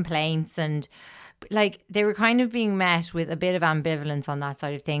 lodging complaints and like they were kind of being met with a bit of ambivalence on that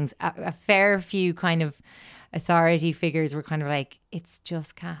side of things. A fair few kind of authority figures were kind of like, it's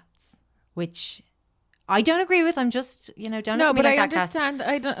just cats, which I don't agree with. I'm just, don't. No, but I understand.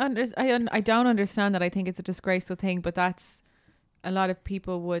 I don't understand that. I think it's a disgraceful thing, but that's a lot of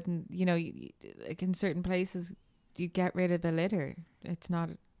people wouldn't. Like in certain places, you get rid of the litter. It's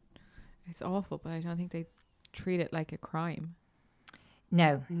awful, but I don't think they treat it like a crime.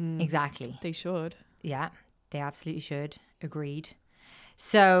 No, exactly. They should. Yeah, they absolutely should. Agreed.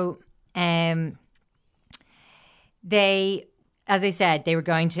 So, they, as I said, they were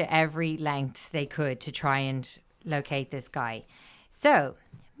going to every length they could to try and locate this guy. So,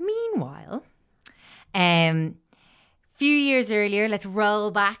 meanwhile, few years earlier, let's roll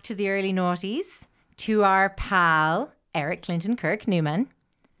back to the early noughties to our pal, Eric Clinton Kirk Newman.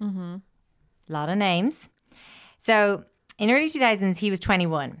 Mm-hmm. Lot of names. So, in early 2000s, he was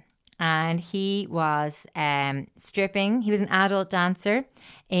 21 and he was stripping. He was an adult dancer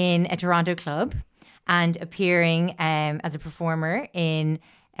in a Toronto club and appearing as a performer in,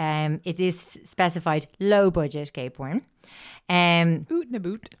 it is specified, low-budget gay porn. Oot na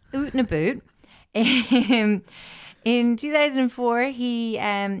boot. In 2004, he,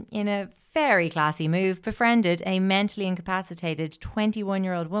 in a very classy move, befriended a mentally incapacitated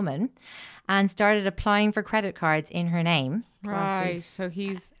 21-year-old woman and started applying for credit cards in her name. Right. So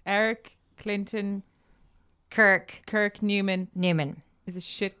he's Eric Clinton Kirk Newman Newman. is a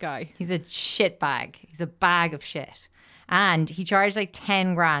shit guy. He's a shit bag. He's a bag of shit. And he charged like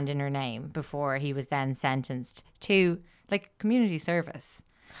 10 grand in her name before he was then sentenced to like community service.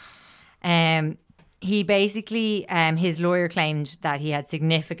 He basically, his lawyer claimed that he had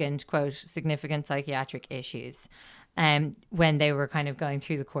significant psychiatric issues when they were kind of going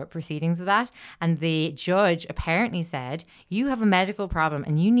through the court proceedings of that. And the judge apparently said, you have a medical problem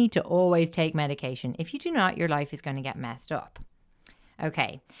and you need to always take medication. If you do not, your life is going to get messed up.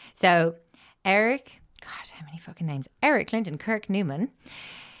 Okay, so Eric, God, how many fucking names? Eric Clinton, Kirk Newman,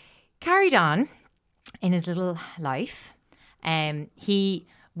 carried on in his little life. He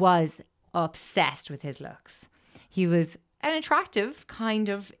was obsessed with his looks. He was an attractive kind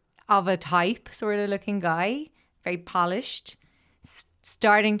of a type sort of looking guy, very polished,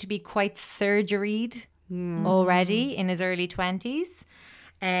 starting to be quite surgeried already in his early 20s.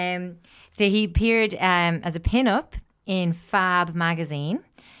 So he appeared as a pin-up in Fab magazine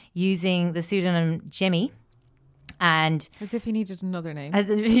using the pseudonym Jimmy. And as if he needed another name. As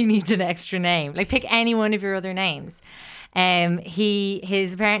if he needs an extra name. Like pick any one of your other names.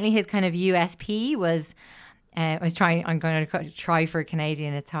 His kind of USP was I'm going to try for a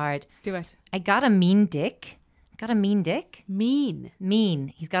Canadian, it's hard. Do it. I got a mean dick. Mean.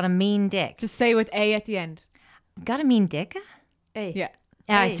 He's got a mean dick. Just say with A at the end. Got a mean dick? A. Yeah.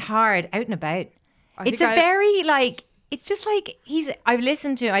 It's hard, out and about. It's just like I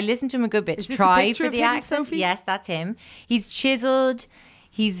listened to him a good bit to try for the accent. Sophie? Yes, that's him. He's chiseled.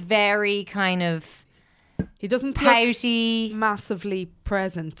 He's very kind of He doesn't pouty, look massively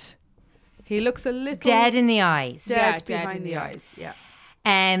present. He looks a little dead in the eyes. Dead dead behind in the the eyes. Yeah.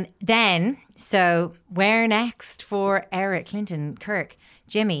 Then, so where next for Eric Clinton, Kirk,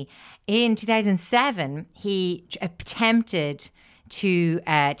 Jimmy? In 2007, he attempted to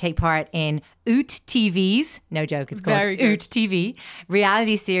take part in Oot TV's, no joke, it's called Oot TV,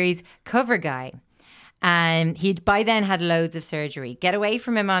 reality series Cover Guy. And he'd by then had loads of surgery. Get away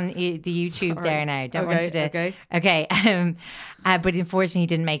from him on the YouTube there now. Don't want you to. Okay. But unfortunately, he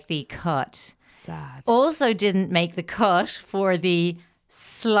didn't make the cut. Sad. Also didn't make the cut for the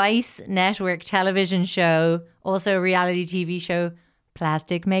Slice Network television show, also a reality TV show,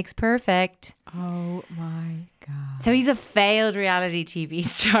 Plastic Makes Perfect. Oh my God. So he's a failed reality TV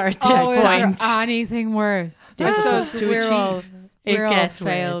star at this point. Is there anything worse? I suppose we're all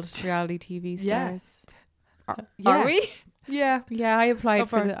failed reality TV stars. Are we? Yeah. I applied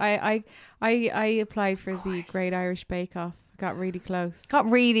for I applied for the Great Irish Bake Off. Got really close. Do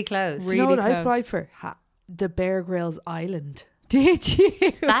you know what I applied for? The Bear Grylls Island. Did you?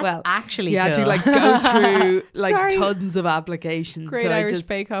 That's actually you had cool. to go through tons of applications. Great Irish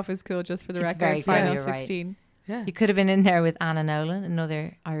Bake Off is cool, just for the record. Very cool, Final you're 16. Right. Yeah. You could have been in there with Anna Nolan,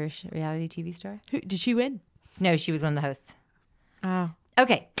 another Irish reality TV star. Who did she win? No, she was one of the hosts. Oh.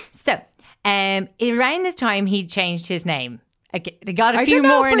 Okay, so around this time he changed his name. He got a few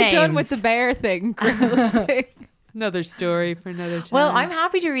more names. We're done with the bear thing. Another story for another time. Well, I'm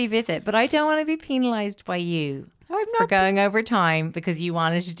happy to revisit, but I don't want to be penalised by you for going over time because you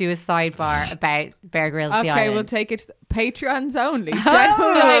wanted to do a sidebar about Bear Grylls the Island. Okay, we'll take it Patrons only.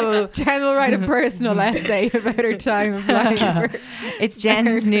 Jen will write a personal essay about her time applying for. It's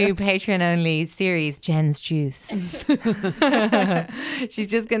Jen's new Patreon only series, Jen's Juice. She's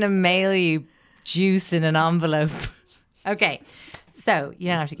just going to mail you juice in an envelope. Okay, so you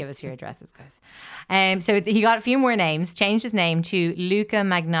don't have to give us your addresses, guys. So he got a few more names, changed his name to Luca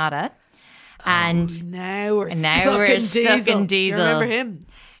Magnotta. And now we're sucking Diesel. Do you remember him?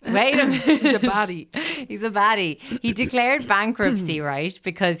 Wait a minute. He's a baddie. He's a baddie. He declared bankruptcy, right?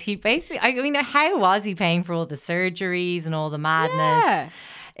 Because he basically, how was he paying for all the surgeries and all the madness?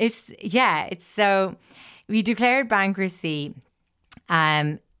 It's so, he declared bankruptcy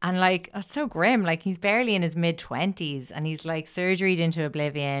and it's so grim. Like he's barely in his mid-20s and he's like surgeried into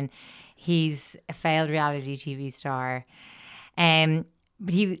oblivion. He's a failed reality TV star.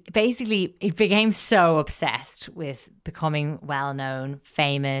 But he became so obsessed with becoming well-known,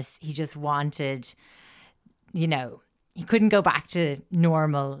 famous. He just wanted, he couldn't go back to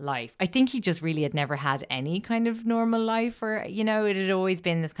normal life. I think he just really had never had any kind of normal life or, it had always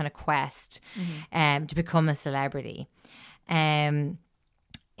been this kind of quest to become a celebrity. I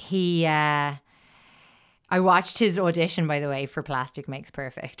watched his audition, by the way, for Plastic Makes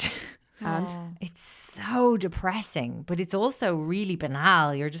Perfect. And it's so depressing, but it's also really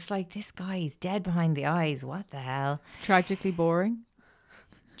banal. You're just like, this guy is dead behind the eyes. What the hell? Tragically boring.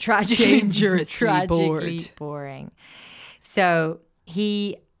 Dangerously boring. So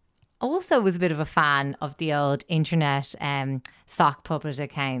he also was a bit of a fan of the old internet sock puppet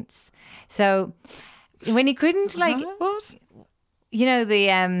accounts. So when he couldn't like, What? you know, the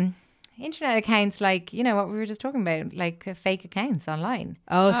internet accounts, like, you know, what we were just talking about, like fake accounts online.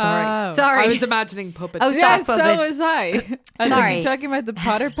 Oh, sorry. Oh. Sorry. I was imagining puppets. Oh, Yeah, sock so puppets. was I. I was Sorry. like, talking about the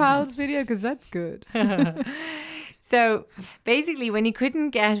Potter Pals video because that's good. So basically, when he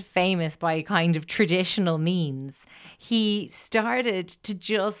couldn't get famous by kind of traditional means, he started to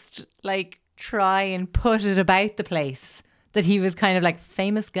just like try and put it about the place that he was kind of like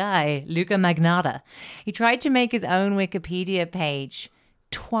famous guy, Luca Magnotta. He tried to make his own Wikipedia page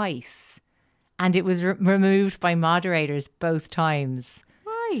twice, and it was removed by moderators both times.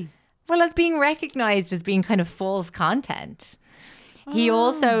 Why? Well, as being recognized as being kind of false content. He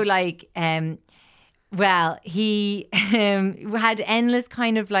also like he had endless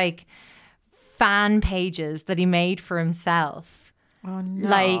kind of like fan pages that he made for himself. Oh, no.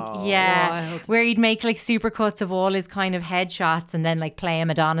 Like, yeah, Wild. where he'd make like super cuts of all his kind of headshots and then like play a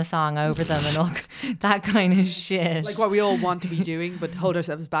Madonna song over them and all that kind of shit. Like what we all want to be doing, but hold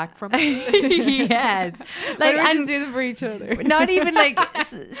ourselves back from. Yes. Like, Like, we and just do them for each other. not even like,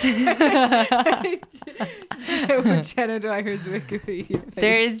 Jenna Dwyer's Wikipedia page.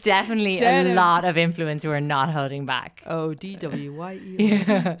 there is definitely Jenna. a lot of influence who are not holding back. Oh, DWYE.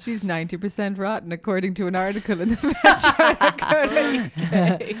 Yeah. She's 90% rotten, according to an article in the Metro.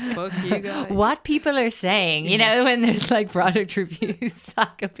 Fuck you guys. What people are saying, you know, when there's like product reviews,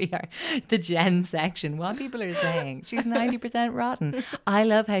 that could be the Jen section. What people are saying. She's 90% rotten. I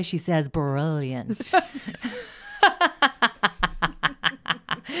love how she says brilliant.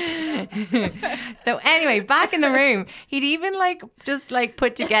 So anyway, back in the room, he'd even like just like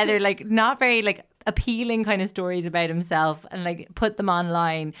put together like not very like appealing kind of stories about himself and like put them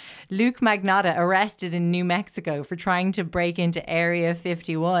online. Luke Magnotta arrested in New Mexico for trying to break into Area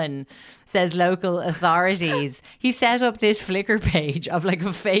 51, says local authorities. He set up this Flickr page of like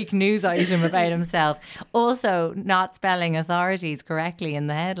a fake news item about himself, also not spelling authorities correctly in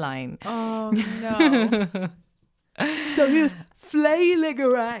the headline. Oh, no. So he was flailing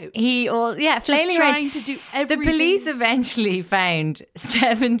around. Flailing trying around. to do The everything. police eventually found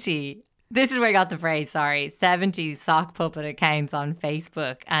 70. This is where I got the phrase, 70 sock puppet accounts on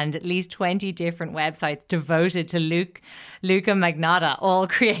Facebook and at least 20 different websites devoted to Luca Magnotta, all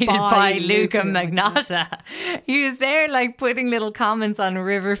created by Luca Magnotta. He was there like putting little comments on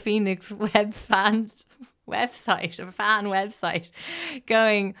River Phoenix fan website,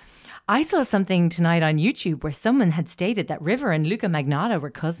 going, I saw something tonight on YouTube where someone had stated that River and Luca Magnotta were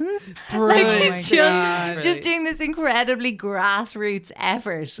cousins. Brilliant. Like he's God. just doing this incredibly grassroots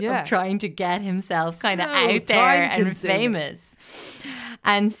effort Yeah. of trying to get himself kind of So out there and time-consuming. famous.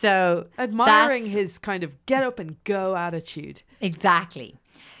 And so Admiring that's- his kind of get up and go attitude. Exactly.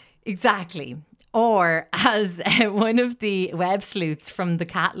 Or as one of the web sleuths from the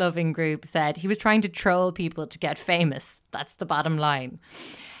cat loving group said, he was trying to troll people to get famous. That's the bottom line.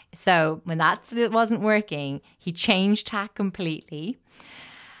 So when that wasn't working, he changed tack completely.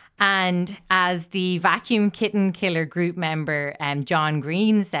 And as the vacuum kitten killer group member John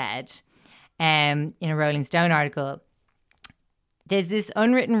Green said in a Rolling Stone article, there's this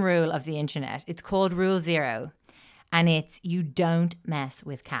unwritten rule of the internet. It's called Rule 0. And it's you don't mess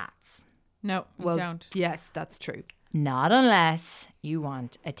with cats. No, you Well, don't. yes, that's true. Not unless you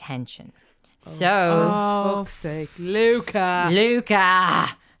want attention. So, Oh, fuck's sake. Luca. Luca.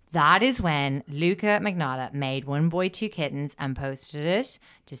 That is when Luca Magnotta made One Boy, Two Kittens and posted it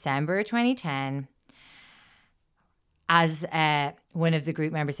December 2010. As one of the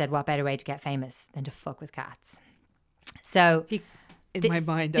group members said, what better way to get famous than to fuck with cats? So In my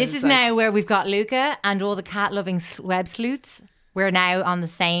mind, I this was is like, now where we've got Luca and all the cat-loving web sleuths. We're now on the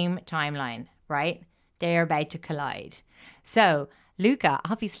same timeline, right? They're about to collide. So Luca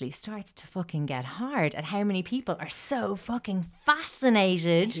obviously starts to fucking get hard at how many people are so fucking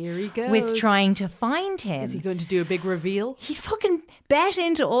fascinated Here he goes. with trying to find him. Is he going to do a big reveal? He's fucking bet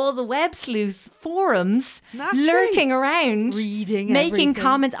into all the web sleuth forums, Naturally. lurking around, Reading making everything.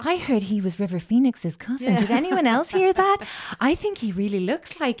 comments. I heard he was River Phoenix's cousin. Did anyone else hear that? I think he really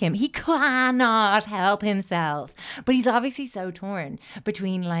looks like him. He cannot help himself. But he's obviously so torn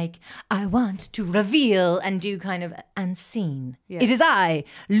between like, I want to reveal and do kind of unseen. Yeah. It is I,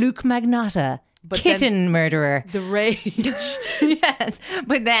 Luke Magnotta, But kitten murderer. The rage. Yes,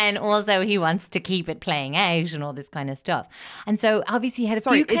 but then also he wants to keep it playing out and all this kind of stuff. And so obviously he had a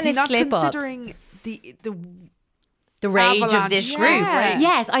Sorry, few kind is he of not slip-ups. considering The rage of avalanche? this Yeah. group. Right.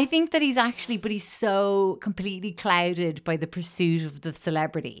 Yes, I think that he's so completely clouded by the pursuit of the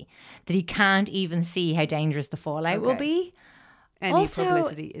celebrity that he can't even see how dangerous the fallout will Okay. be. any Also,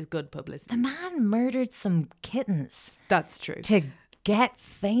 publicity is good publicity? The man murdered some kittens That's true. to get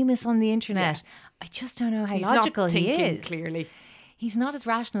famous on the internet. I just don't know how He's logical not he thinking is. clearly. He's not as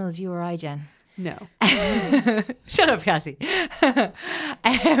rational as you or I, Jen. No. Shut up, Cassie.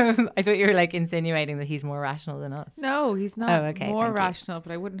 I thought you were like insinuating that he's more rational than us. No, he's not Oh, okay, more thank you. rational,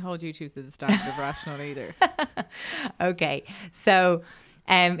 but I wouldn't hold you two to the standard of rational either. Okay, so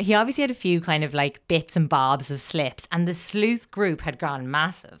he obviously had a few kind of like bits and bobs of slips, and the sleuth group had gone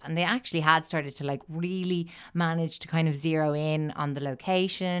massive, and they actually had started to like really manage to kind of zero in on the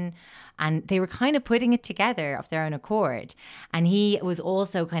location, and they were kind of putting it together of their own accord. And he was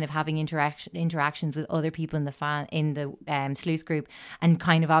also kind of having interactions with other people in the sleuth group, and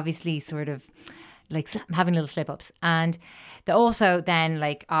kind of obviously sort of like having little slip ups. And they also then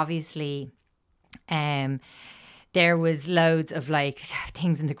like obviously there was loads of like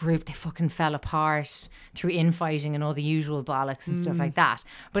things in the group. They fucking fell apart through infighting and all the usual bollocks and stuff like that.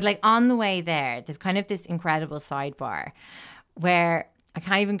 But like on the way there's kind of this incredible sidebar where I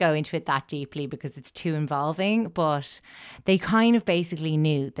can't even go into it that deeply because it's too involving, but they kind of basically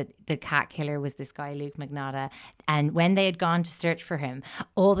knew that the cat killer was this guy, Luke Magnotta. And when they had gone to search for him,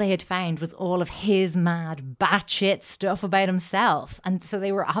 all they had found was all of his mad batshit stuff about himself. And so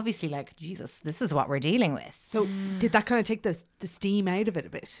they were obviously like, Jesus, this is what we're dealing with. So did that kind of take the steam out of it a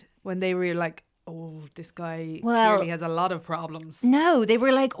bit when they were like, oh, this guy clearly has a lot of problems? No, they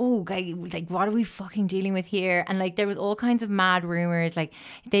were like, oh, guy, like, what are we fucking dealing with here? And like, there was all kinds of mad rumors. Like,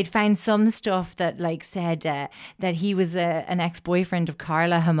 they'd found some stuff that like said that he was an ex-boyfriend of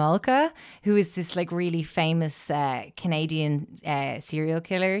Karla Homolka, who is this like really famous Canadian serial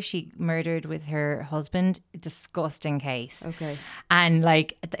killer. She murdered with her husband. Disgusting case. Okay. And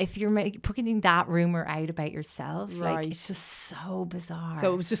like, if you're putting that rumor out about yourself, Right. like, it's just so bizarre.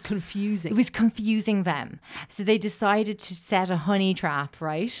 So it was just confusing. It was confusing them. So they decided to set a honey trap,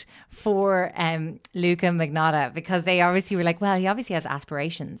 right, for Luca Magnotta, because they obviously were like, well, he obviously has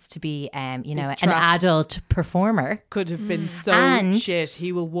aspirations to be, an adult performer. Could have been so And- shit.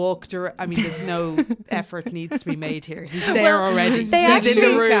 He will walk direct. I mean, there's no effort needs to be made here. He's there already. they He's in the actually-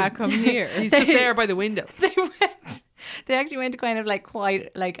 room. Luca, come here. He's just there by the window. They actually went to kind of like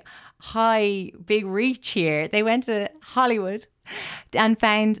quite like high, big reach here. They went to Hollywood and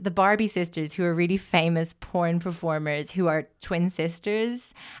found the Barbie sisters, who are really famous porn performers, who are twin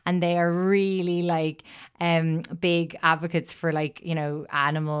sisters, and they are really like big advocates for like, you know,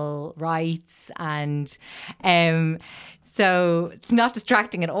 animal rights and so not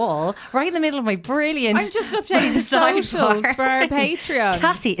distracting at all. Right in the middle of my brilliant I'm just updating the sidebar. socials for our Patreon.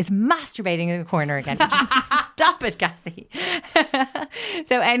 Cassie is masturbating in the corner again. Just stop it, Cassie.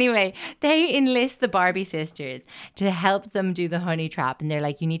 So anyway, they enlist the Barbie sisters to help them do the honey trap. And they're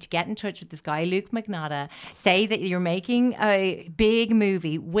like, you need to get in touch with this guy, Luke Magnotta. Say that you're making a big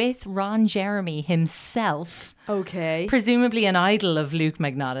movie with Ron Jeremy himself. Okay. Presumably an idol of Luke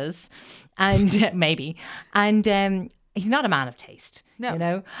Magnotta's. And maybe. And he's not a man of taste, No. you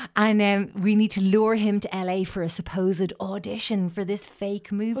know? And we need to lure him to LA for a supposed audition for this fake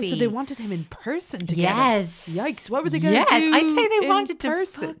movie. Oh, so they wanted him in person to Yes. get him. Yikes. What were they going to Yes, do? I'd say they in wanted to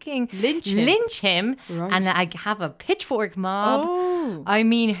person? fucking lynch him. Right. and I have a pitchfork mob. Oh. I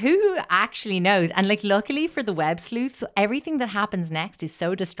mean, who actually knows? And like, luckily for the web sleuths, everything that happens next is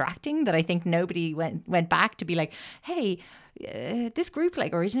so distracting that I think nobody went back to be like, hey, this group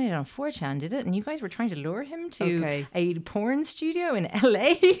like originated on 4chan, did it? And you guys were trying to lure him to a porn studio in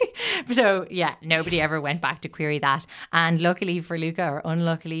LA? So yeah, nobody ever went back to query that. And luckily for Luca, or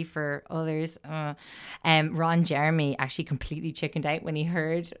unluckily for others, Ron Jeremy actually completely chickened out when he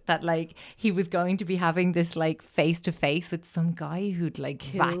heard that like he was going to be having this like face to face with some guy who'd like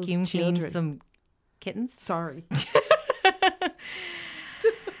Kills vacuum children. cleaned some kittens. Sorry.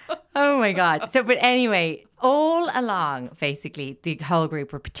 Oh my God. So, but anyway, all along, basically, the whole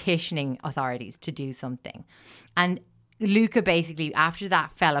group were petitioning authorities to do something. And Luca basically, after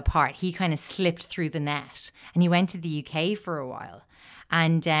that fell apart, he kind of slipped through the net and he went to the UK for a while.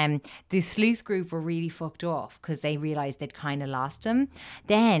 And the sleuth group were really fucked off because they realised they'd kind of lost him.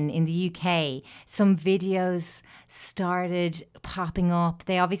 Then in the UK, some videos started popping up.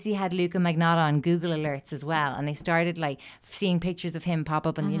 They obviously had Luca Magnotta on Google Alerts as well. And they started like seeing pictures of him pop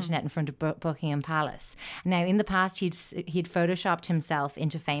up on the internet in front of Buckingham Palace. Now, in the past, he'd photoshopped himself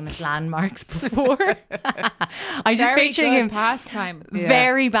into famous landmarks before. I'm just Very picturing good him pastime.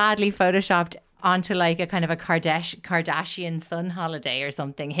 very badly photoshopped onto like a kind of a Kardashian sun holiday or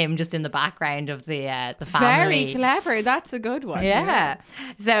something. Him just in the background of the family. Very clever. That's a good one. Yeah.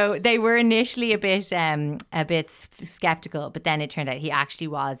 So they were initially a bit skeptical, but then it turned out he actually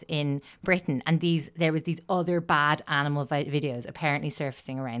was in Britain, and there was these other bad animal videos apparently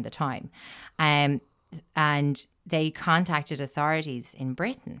surfacing around the time, and they contacted authorities in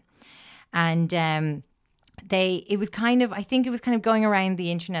Britain. And it was kind of going around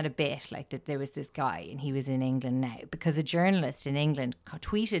the internet a bit, like that there was this guy and he was in England now because a journalist in England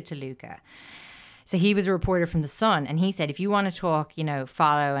tweeted to Luca. So he was a reporter from The Sun, and he said, if you want to talk,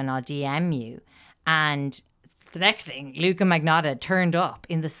 follow and I'll DM you. And the next thing, Luca Magnotta turned up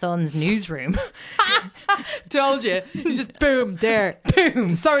in The Sun's newsroom. Told you. You just boom, there. Boom.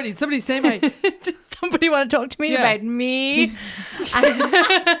 Sorry, somebody say my... Does somebody want to talk to me about me?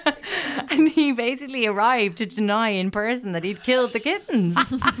 And he basically arrived to deny in person that he'd killed the kittens.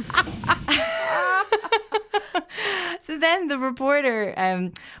 So then the reporter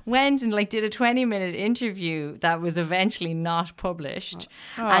went and did a 20-minute interview that was eventually not published.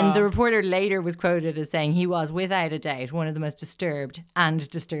 And the reporter later was quoted as saying he was, without a doubt, one of the most disturbed and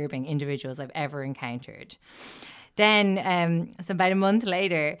disturbing individuals I've ever encountered. Then, so about a month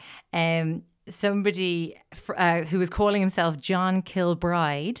later, somebody who was calling himself John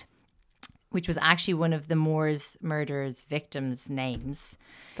Kilbride, which was actually one of the Moors murderers' victims' names.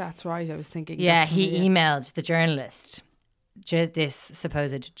 That's right, I was thinking. Yeah, he emailed the journalist, this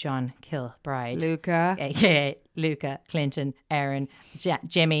supposed John Kilbride. Luca. Yeah, Luca, Clinton, Aaron,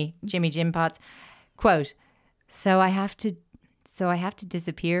 Jimmy Jim Potts. Quote, so I have to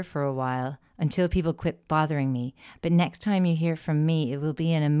disappear for a while until people quit bothering me. But next time you hear from me, it will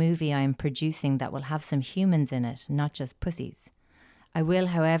be in a movie I'm producing that will have some humans in it, not just pussies. I will,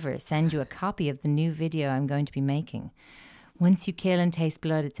 however, send you a copy of the new video I'm going to be making. Once you kill and taste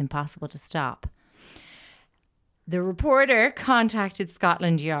blood, it's impossible to stop. The reporter contacted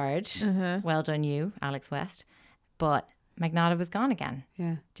Scotland Yard. Well done you, Alex West. But Magnotta was gone again.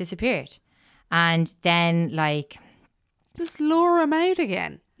 Yeah. Disappeared. And then, just lure him out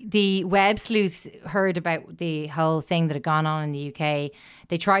again. The web sleuths heard about the whole thing that had gone on in the UK.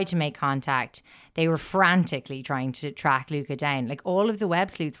 They tried to make contact. They were frantically trying to track Luca down. All of the web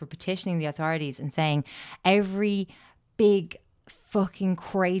sleuths were petitioning the authorities and saying every big fucking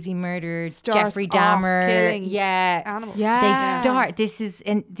crazy murder, Jeffrey Dahmer, killing animals. This is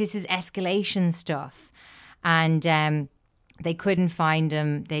escalation stuff. And they couldn't find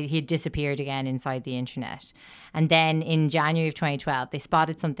him. He had disappeared again inside the internet. And then in January of 2012, they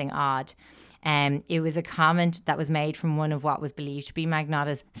spotted something odd. It was a comment that was made from one of what was believed to be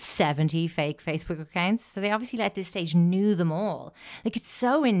Magnotta's 70 fake Facebook accounts. So they obviously at this stage knew them all. It's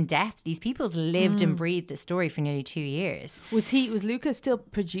so in depth. These people lived and breathed this story for nearly 2 years. Was Luca still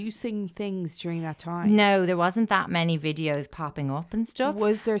producing things during that time? No, there wasn't that many videos popping up and stuff.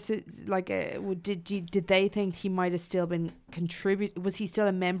 Was there did they think he might have still been contributing? Was he still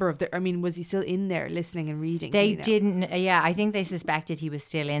a member of was he still in there listening and reading? They didn't. Yeah, I think they suspected he was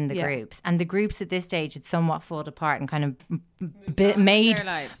still in the groups, and the groups at this stage had somewhat fallen apart and kind of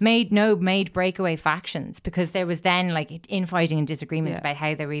made breakaway factions, because there was then infighting and disagreements about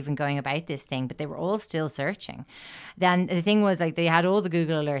how they were even going about this thing, but they were all still searching. Then the thing was they had all the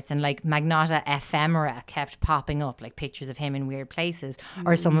Google alerts, and Magnotta ephemera kept popping up, pictures of him in weird places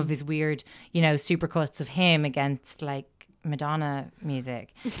or some of his weird supercuts of him against Madonna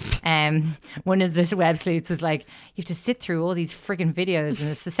music. One of the web sleuths was you have to sit through all these friggin' videos and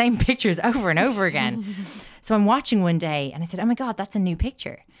it's the same pictures over and over again. So I'm watching one day and I said, oh my God, that's a new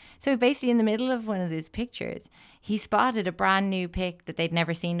picture. So basically in the middle of one of these pictures, he spotted a brand new pic that they'd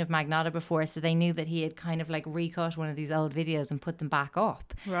never seen of Magnotta before. So they knew that he had kind of recut one of these old videos and put them back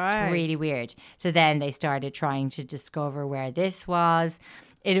up. Right. It's really weird. So then they started trying to discover where this was.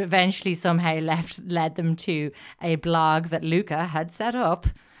 It eventually somehow led them to a blog that Luca had set up.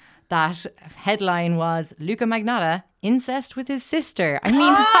 That headline was Luca Magnotta, incest with his sister. I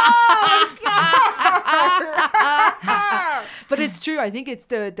mean... Oh, but it's true. I think it's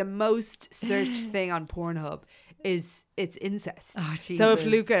the most searched thing on Pornhub it's incest. Oh, so if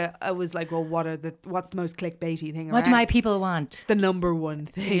Luca was well, what's the most clickbaity thing around? What do my people want? The number one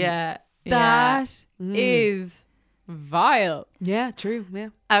thing. Yeah. That is... vile. Yeah, true. Yeah.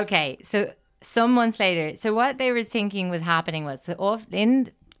 Okay, so some months later, so what they were thinking was happening was,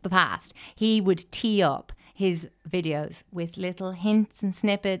 in the past, he would tee up his videos with little hints and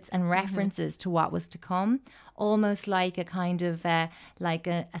snippets and references to what was to come, almost like a kind of a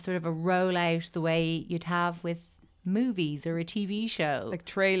sort of a rollout the way you'd have with movies or a TV show.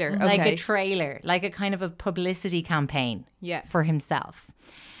 Trailer. Okay. Like a trailer, like a kind of a publicity campaign for himself.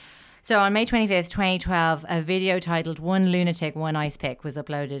 So on May 25th, 2012, a video titled One Lunatic, One Ice Pick was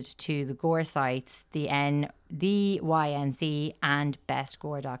uploaded to the gore sites, the YNC and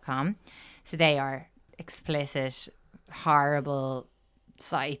bestgore.com. So they are explicit, horrible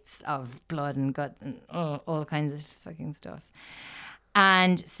sites of blood and gut and all kinds of fucking stuff.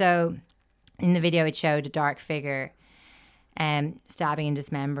 And so in the video it showed a dark figure stabbing and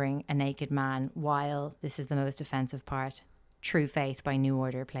dismembering a naked man while, this is the most offensive part, True Faith by New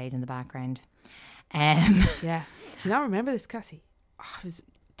Order played in the background. Yeah. Do you not remember this, Cassie? Oh, I was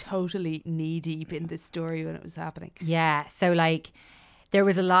totally knee deep in this story when it was happening. Yeah. So like there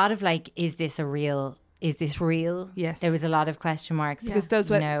was a lot of like, is this real? Yes. There was a lot of question marks, Because those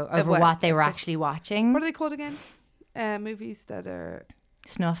over what they were actually watching. What are they called again? Movies that are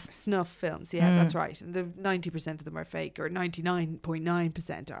Snuff films. Yeah, that's right. And the 90% of them are fake, or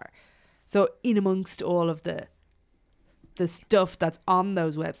 99.9% are. So in amongst all of the stuff that's on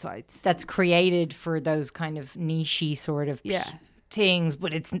those websites, that's created for those kind of niche-y sort of things,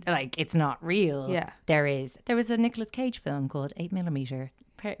 but it's like it's not real. Yeah, there was a Nicolas Cage film called 8mm,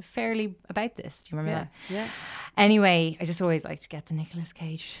 fairly about this. Do you remember that? Yeah. Anyway, I just always like to get the Nicolas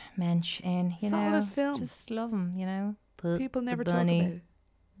Cage mensch in. Solid film. Just love him. People never talk about it.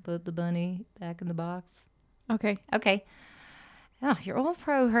 Put the bunny back in the box. Okay. Oh, you're all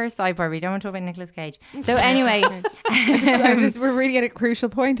pro her side, Barbie. You don't want to talk about Nicolas Cage. So anyway, we're really at a crucial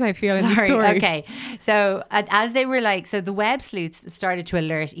point, I feel, in the story. Okay. So as they were like, so the web sleuths started to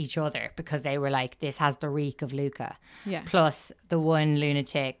alert each other because they were like, this has the reek of Luca. Yeah. Plus the one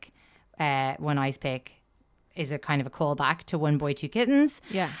lunatic, one ice pick is a kind of a callback to One Boy, Two Kittens.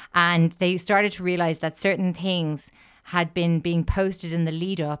 Yeah. And they started to realize that certain things had been being posted in the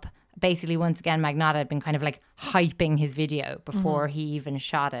lead up. Basically, once again, Magnotta had been kind of like hyping his video before he even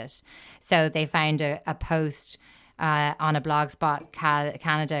shot it. So they found a post on a Blogspot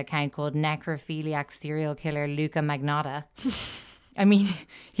Canada account called Necrophiliac Serial Killer Luca Magnotta. I mean,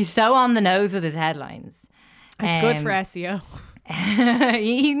 he's so on the nose with his headlines. It's good for SEO.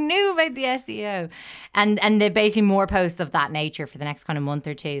 He knew about the SEO. And they're basically more posts of that nature for the next kind of month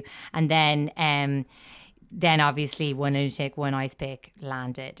or two. And then obviously one lunatic, one ice pick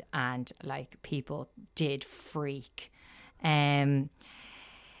landed, and like people did freak. There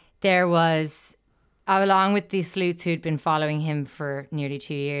was, along with the sleuths who'd been following him for nearly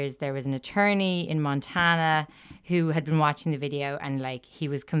 2 years, there was an attorney in Montana who had been watching the video, and like he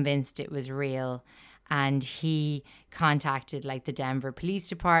was convinced it was real. And he contacted like the Denver Police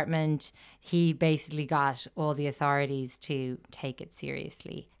Department. He basically got all the authorities to take it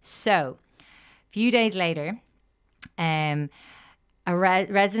seriously. So few days later,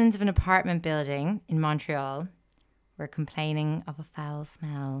 residents of an apartment building in Montreal were complaining of a foul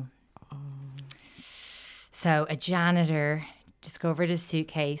smell. Oh. So a janitor discovered a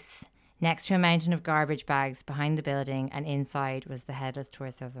suitcase next to a mountain of garbage bags behind the building, and inside was the headless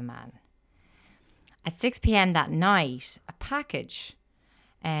torso of a man. At 6 p.m. that night, a package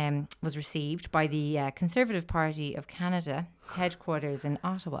was received by the Conservative Party of Canada headquarters in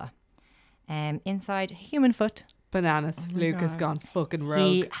Ottawa. Inside, human foot. Bananas. Luke has gone fucking rogue.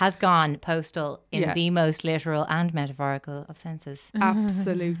 He has gone postal in the most literal and metaphorical of senses.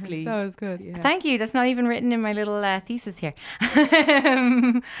 Absolutely. That was good. Yeah. Thank you. That's not even written in my little thesis here.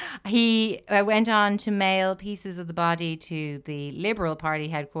 He went on to mail pieces of the body to the Liberal Party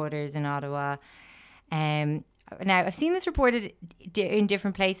headquarters in Ottawa. Now, I've seen this reported in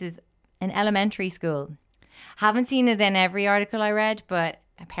different places. An elementary school. Haven't seen it in every article I read, but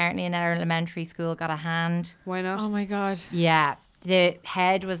apparently an elementary school got a hand. Why not? Oh my God. Yeah. The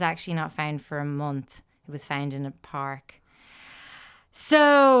head was actually not found for a month. It was found in a park.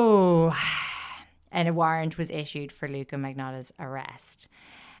 So, and a warrant was issued for Luca Magnotta's arrest.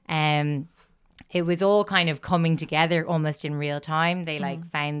 It was all kind of coming together almost in real time. They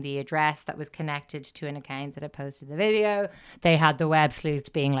found the address that was connected to an account that had posted the video. They had the web sleuths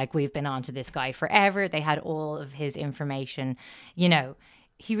being like, we've been onto this guy forever. They had all of his information. You know,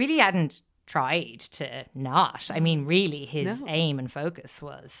 he really hadn't tried to not. I mean, really, his aim and focus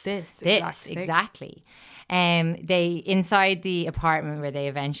was this exactly. They inside the apartment where they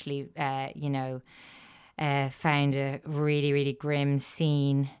eventually, found a really, really grim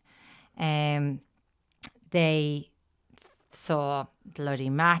scene. They saw bloody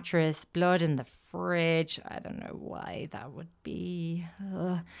mattress, blood in the fridge. I don't know why that would be.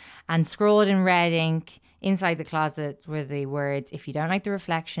 And scrawled in red ink inside the closet were the words, "If you don't like the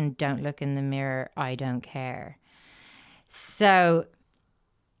reflection, don't look in the mirror. I don't care." So,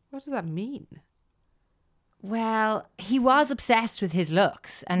 what does that mean? Well, he was obsessed with his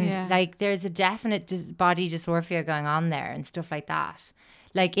looks, and there's a definite body dysmorphia going on there and stuff like that.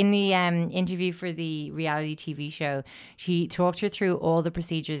 Like in the interview for the reality TV show, she talked her through all the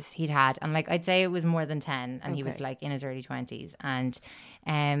procedures he'd had. And like, I'd say it was more than 10. And he was like in his early 20s. And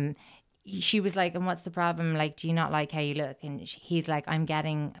she was like, and what's the problem? Like, do you not like how you look? And he's like, I'm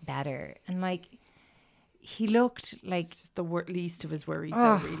getting better. And like, he looked like... It's just the least of his worries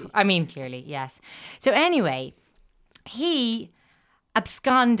though, really. I mean, clearly, yes. So anyway, he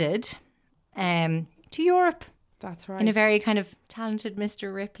absconded to Europe That's right. in a very kind of talented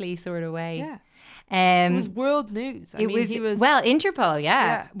Mr. Ripley sort of way. Yeah. It was world news. I mean, he was... Well, Interpol,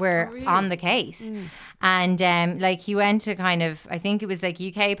 Yeah. were Oh, really? on the case. And like he went to kind of, I think it was like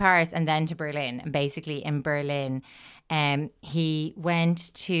UK, Paris, and then to Berlin. And basically in Berlin, he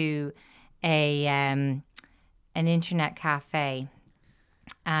went to an internet cafe.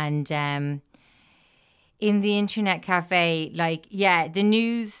 And in the internet cafe, like, yeah, the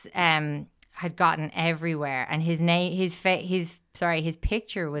news had gotten everywhere. And his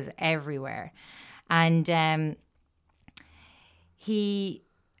picture was everywhere. And there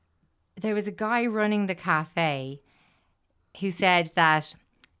was a guy running the cafe who said that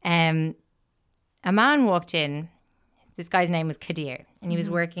a man walked in. This guy's name was Kadir, and he was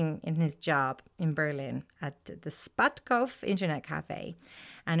working in his job in Berlin at the Spatkov Internet Cafe.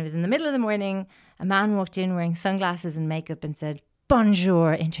 And it was in the middle of the morning. A man walked in wearing sunglasses and makeup and said,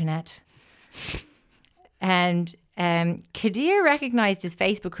 "Bonjour, Internet." And Kadir recognised his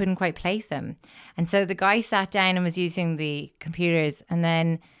face but couldn't quite place him. And so the guy sat down and was using the computers, and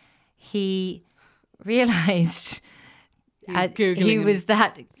then he realised he was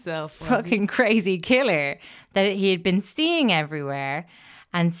that fucking crazy killer that he had been seeing everywhere.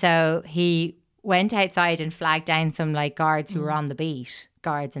 And so he went outside and flagged down some like guards who were on the beat,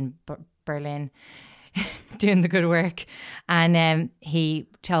 guards in Berlin, doing the good work. And he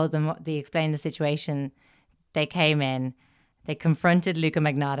told them, he explained the situation. They came in, they confronted Luca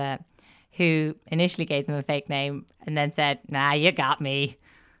Magnotta, who initially gave them a fake name and then said, "Nah, you got me."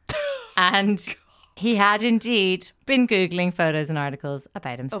 And he had indeed been Googling photos and articles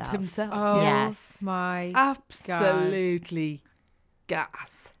about himself. Of himself. Oh, yes. my Absolutely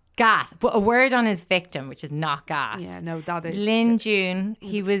gas. Gas. But a word on his victim, which is not gas. Yeah, no, that is... Lin Jun,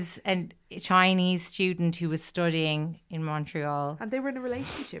 he was a Chinese student who was studying in Montreal. And they were in a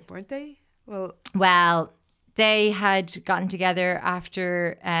relationship, weren't they? Well, they had gotten together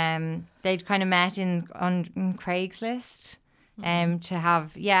after they'd kind of met on Craigslist to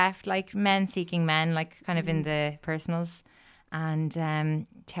have, like men seeking men, like kind of in the personals. And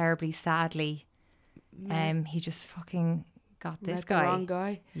terribly, sadly, he just fucking got this guy. The wrong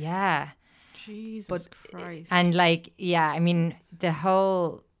guy. Yeah. Jesus Christ. And like, yeah, I mean, the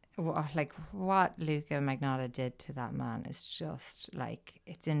whole... like what Luca Magnotta did to that man is just like,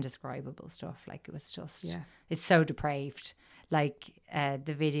 it's indescribable stuff. Like it was just, it's so depraved. Like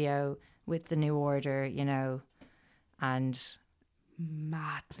the video with the New Order, you know, and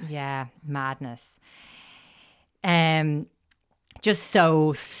madness. Yeah, madness. Just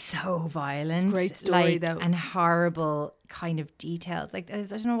so violent. Great story, though. And horrible kind of details. Like I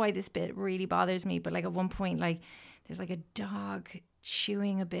don't know why this bit really bothers me, but like at one point, like there's like a dog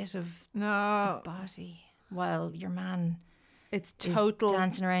chewing a bit of the body while your man it's total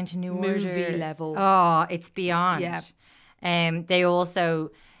dancing around to New movie Order level. Oh, it's beyond. They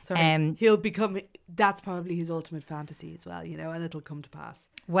also he'll become, that's probably his ultimate fantasy as well, you know, and it'll come to pass.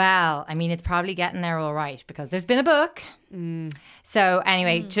 Well, I mean, it's probably getting there all right because there's been a book. So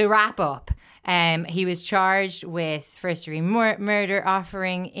anyway, to wrap up, he was charged with first-degree murder,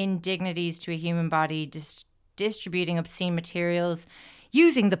 offering indignities to a human body, distributing obscene materials,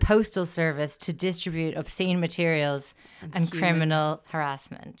 using the postal service to distribute obscene materials, and criminal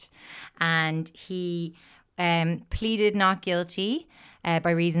harassment. And he pleaded not guilty by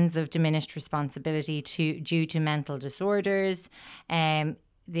reasons of diminished responsibility due to mental disorders.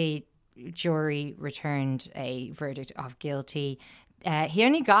 The jury returned a verdict of guilty. He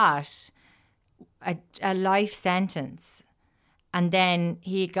only got a life sentence. And then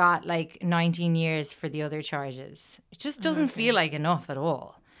he got like 19 years for the other charges. It just doesn't feel like enough at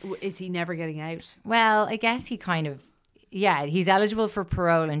all. Is he never getting out? Well, I guess he kind of, he's eligible for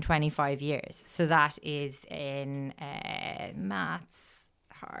parole in 25 years. So that is in maths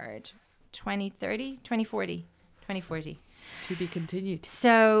hard. 2040. To be continued.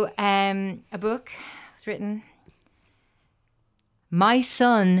 So a book was written, My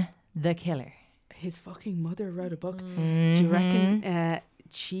Son, the Killer. His fucking mother wrote a book. Do you reckon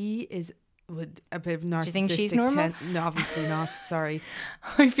she is a bit of narcissistic? Do you think she's normal? No, obviously not. Sorry.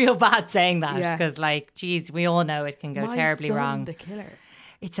 I feel bad saying that because, like, geez, we all know it can go terribly wrong. The killer.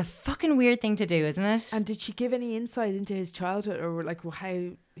 It's a fucking weird thing to do, isn't it? And did she give any insight into his childhood or like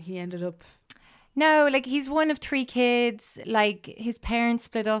how he ended up? No, like he's one of 3 kids. Like his parents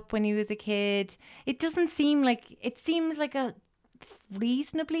split up when he was a kid. It doesn't seem like, it seems like a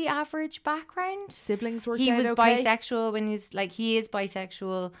reasonably average background. Siblings worked out okay? He was okay? bisexual when he is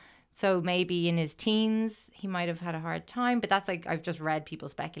bisexual. So maybe in his teens he might have had a hard time. But that's like, I've just read people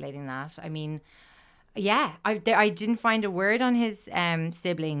speculating that. I mean, Yeah, I didn't find a word on his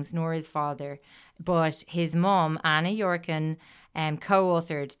siblings nor his father, but his mum, Anna Yorkin,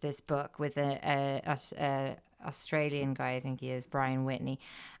 co-authored this book with a Australian guy, I think he is, Brian Whitney,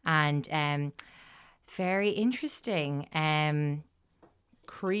 and very interesting.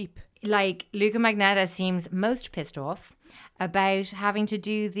 Creep. Like, Luca Magnotta seems most pissed off about having to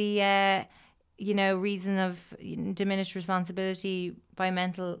do the reason of diminished responsibility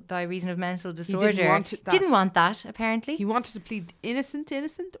by reason of mental disorder. He didn't want that. Didn't want that, apparently. He wanted to plead innocent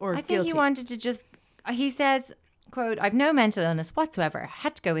or I guilty? think he wanted to just, he says, quote, "I've no mental illness whatsoever. I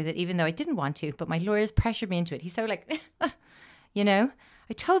had to go with it even though I didn't want to, but my lawyers pressured me into it." He's so like,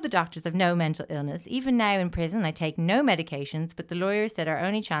 "I told the doctors I've no mental illness. Even now in prison, I take no medications, but the lawyers said our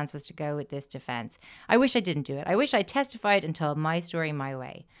only chance was to go with this defense. I wish I didn't do it. I wish I testified and told my story my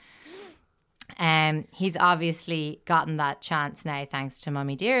way." He's obviously gotten that chance now thanks to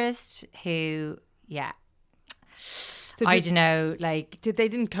Mummy Dearest, who, So I don't know, like... They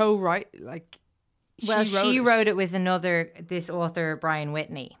didn't co-write, like... Well, she wrote it with this author, Brian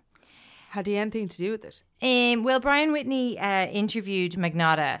Whitney. Had he anything to do with it? Well, Brian Whitney interviewed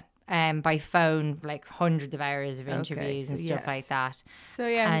Magnotta by phone, like hundreds of hours of interviews and stuff like that. So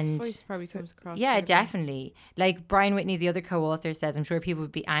his voice probably comes across. Yeah, definitely. Like Brian Whitney, the other co-author, says, I'm sure people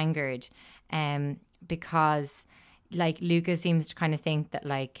would be angered because like Luca seems to kind of think that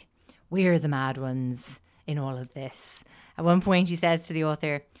like we're the mad ones in all of this. At one point he says to the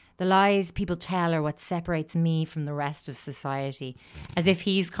author, "The lies people tell are what separates me from the rest of society," as if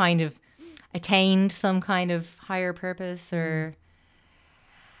he's kind of attained some kind of higher purpose or...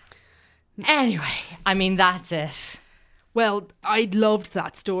 Anyway, I mean, that's it. Well, I loved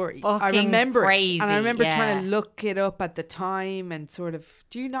that story. Fucking I remember crazy, it. And I remember yeah. trying to look it up at the time and sort of...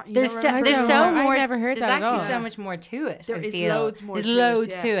 Do you not... There's don't so remember? more... I never heard there's that at actually all. so much more to it, There I is feel. loads more There's to it, loads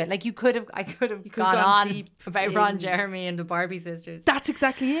yeah. to it. Like, I could have could've gone gone on deep about Ron in- Jeremy and the Barbie sisters. That's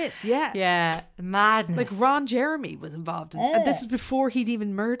exactly it, yeah. Yeah, madness. Like Ron Jeremy was involved in and this was before he'd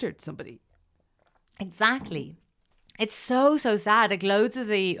even murdered somebody. Exactly. It's so sad. Like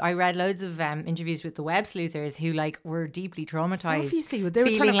I read loads of interviews with the web sleuthers who like were deeply traumatized. Obviously, they were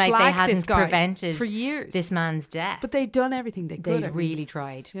feeling trying to like flag they hadn't this guy prevented for years. this man's death. But they'd done everything they could. they I mean. really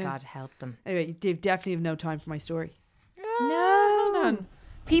tried. Yeah. God help them. Anyway, they definitely have no time for my story. No.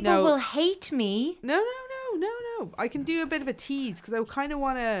 People No. will hate me. No. I can do a bit of a tease because I kind of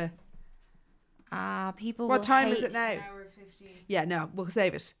want to... People What will time hate is it now? Yeah, no, we'll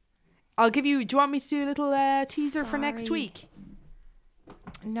save it. I'll give you... Do you want me to do a little teaser for next Sorry. week?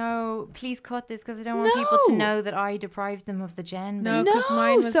 No, please cut this because I don't want people to know that I deprived them of the gen. No, bit. because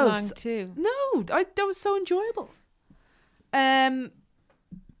mine was so- long too. No, that was so enjoyable.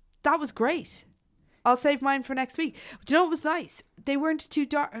 That was great. I'll save mine for next week. Do you know what was nice? They weren't too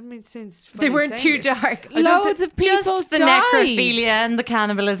dark. I mean, since They weren't too dark. Loads of people Just the died. necrophilia and the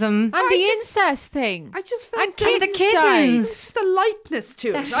cannibalism. And the incest thing. I just felt And kids the kittens. died. There's just a lightness to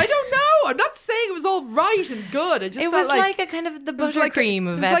it. I don't know. I'm not saying it was all right and good. I just It felt was like a kind of the it was like buttercream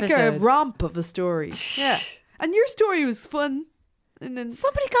of it was episodes. like a romp of a story. Yeah, and your story was fun. And then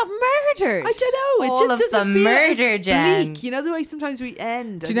Somebody got murdered. I don't know. It All just of doesn't the feel murder, as Jen. bleak. You know the way sometimes we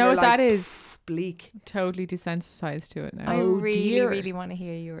end. Do you know what that is? Bleak. Totally desensitized to it now. I Oh, really, dear. really want to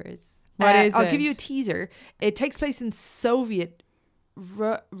hear yours. What is I'll it? give you a teaser. It takes place in Soviet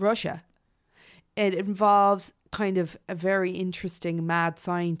Russia. It involves kind of a very interesting mad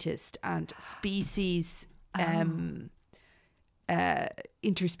scientist and species,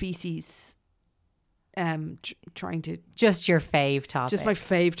 interspecies, trying to Just your fave topic. just my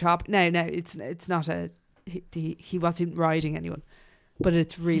fave top. No, it's not a. He wasn't riding anyone, but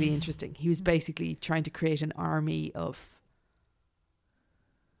it's really interesting. He was basically trying to create an army of.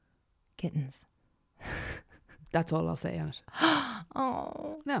 kittens. That's all I'll say on it.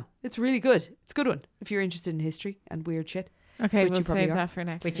 Oh. No, it's really good. It's a good one if you're interested in history and weird shit. Okay, Which we'll you probably save are. that for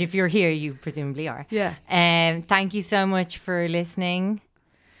next Which, week. if you're here, you presumably are. Yeah. Thank you so much for listening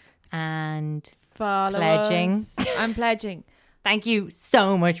and Follow pledging. us. I'm pledging. thank you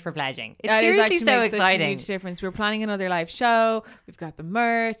so much for pledging. It's It is seriously actually so makes such a exciting. huge difference. We're planning another live show. We've got the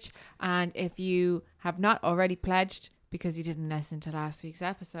merch. And if you have not already pledged because you didn't listen to last week's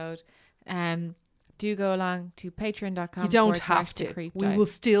episode, do go along to patreon.com. You don't have to. We will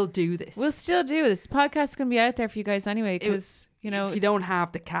still do this. We'll still do this. Podcast is going to be out there for you guys anyway because, you know, if you don't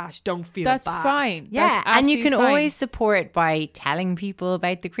have the cash, don't feel that's bad. fine. Yeah, That's and you can absolutely fine. always support by telling people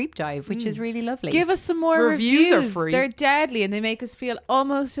about the creep dive, which is really lovely. Give us some more Reviews reviews. are free. They're deadly and they make us feel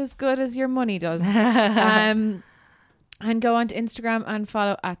almost as good as your money does. And go on to Instagram and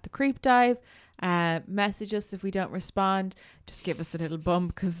follow at The Creep Dive. Message us if we don't respond. Just give us a little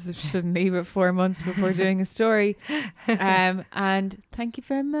bump because we shouldn't leave it 4 months before doing a story. And thank you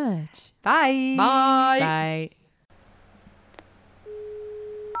very much. Bye. Bye. Bye.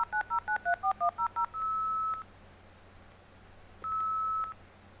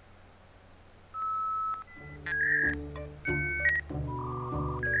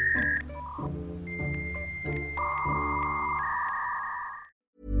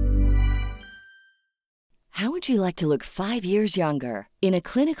 How would you like to look 5 years younger? In a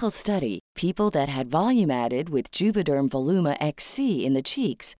clinical study, people that had volume added with Juvederm Voluma XC in the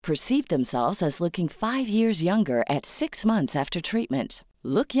cheeks perceived themselves as looking 5 years younger at 6 months after treatment.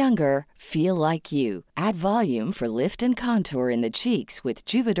 Look younger, feel like you. Add volume for lift and contour in the cheeks with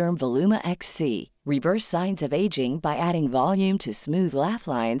Juvederm Voluma XC. Reverse signs of aging by adding volume to smooth laugh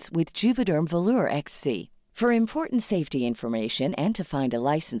lines with Juvederm Volure XC. For important safety information and to find a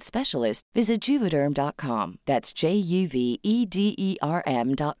licensed specialist, visit Juvederm.com. That's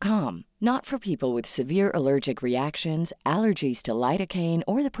JUVEDERM.com. Not for people with severe allergic reactions, allergies to lidocaine,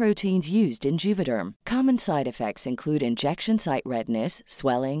 or the proteins used in Juvederm. Common side effects include injection site redness,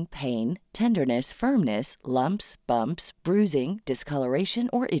 swelling, pain, tenderness, firmness, lumps, bumps, bruising, discoloration,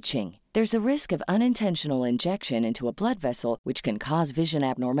 or itching. There's a risk of unintentional injection into a blood vessel, which can cause vision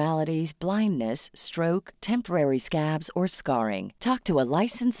abnormalities, blindness, stroke, temporary scabs, or scarring. Talk to a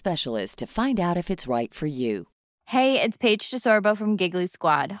licensed specialist to find out if it's right for you. Hey, it's Paige DeSorbo from Giggly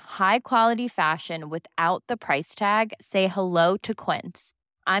Squad. High quality fashion without the price tag. Say hello to Quince.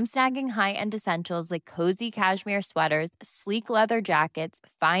 I'm snagging high-end essentials like cozy cashmere sweaters, sleek leather jackets,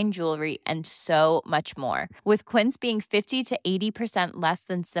 fine jewelry, and so much more. With Quince being 50 to 80% less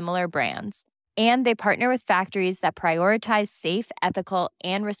than similar brands. And they partner with factories that prioritize safe, ethical,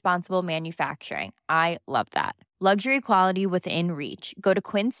 and responsible manufacturing. I love that. Luxury quality within reach. Go to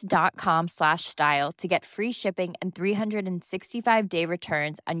quince.com/style to get free shipping and 365-day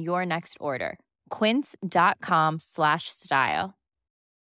returns on your next order. Quince.com/style.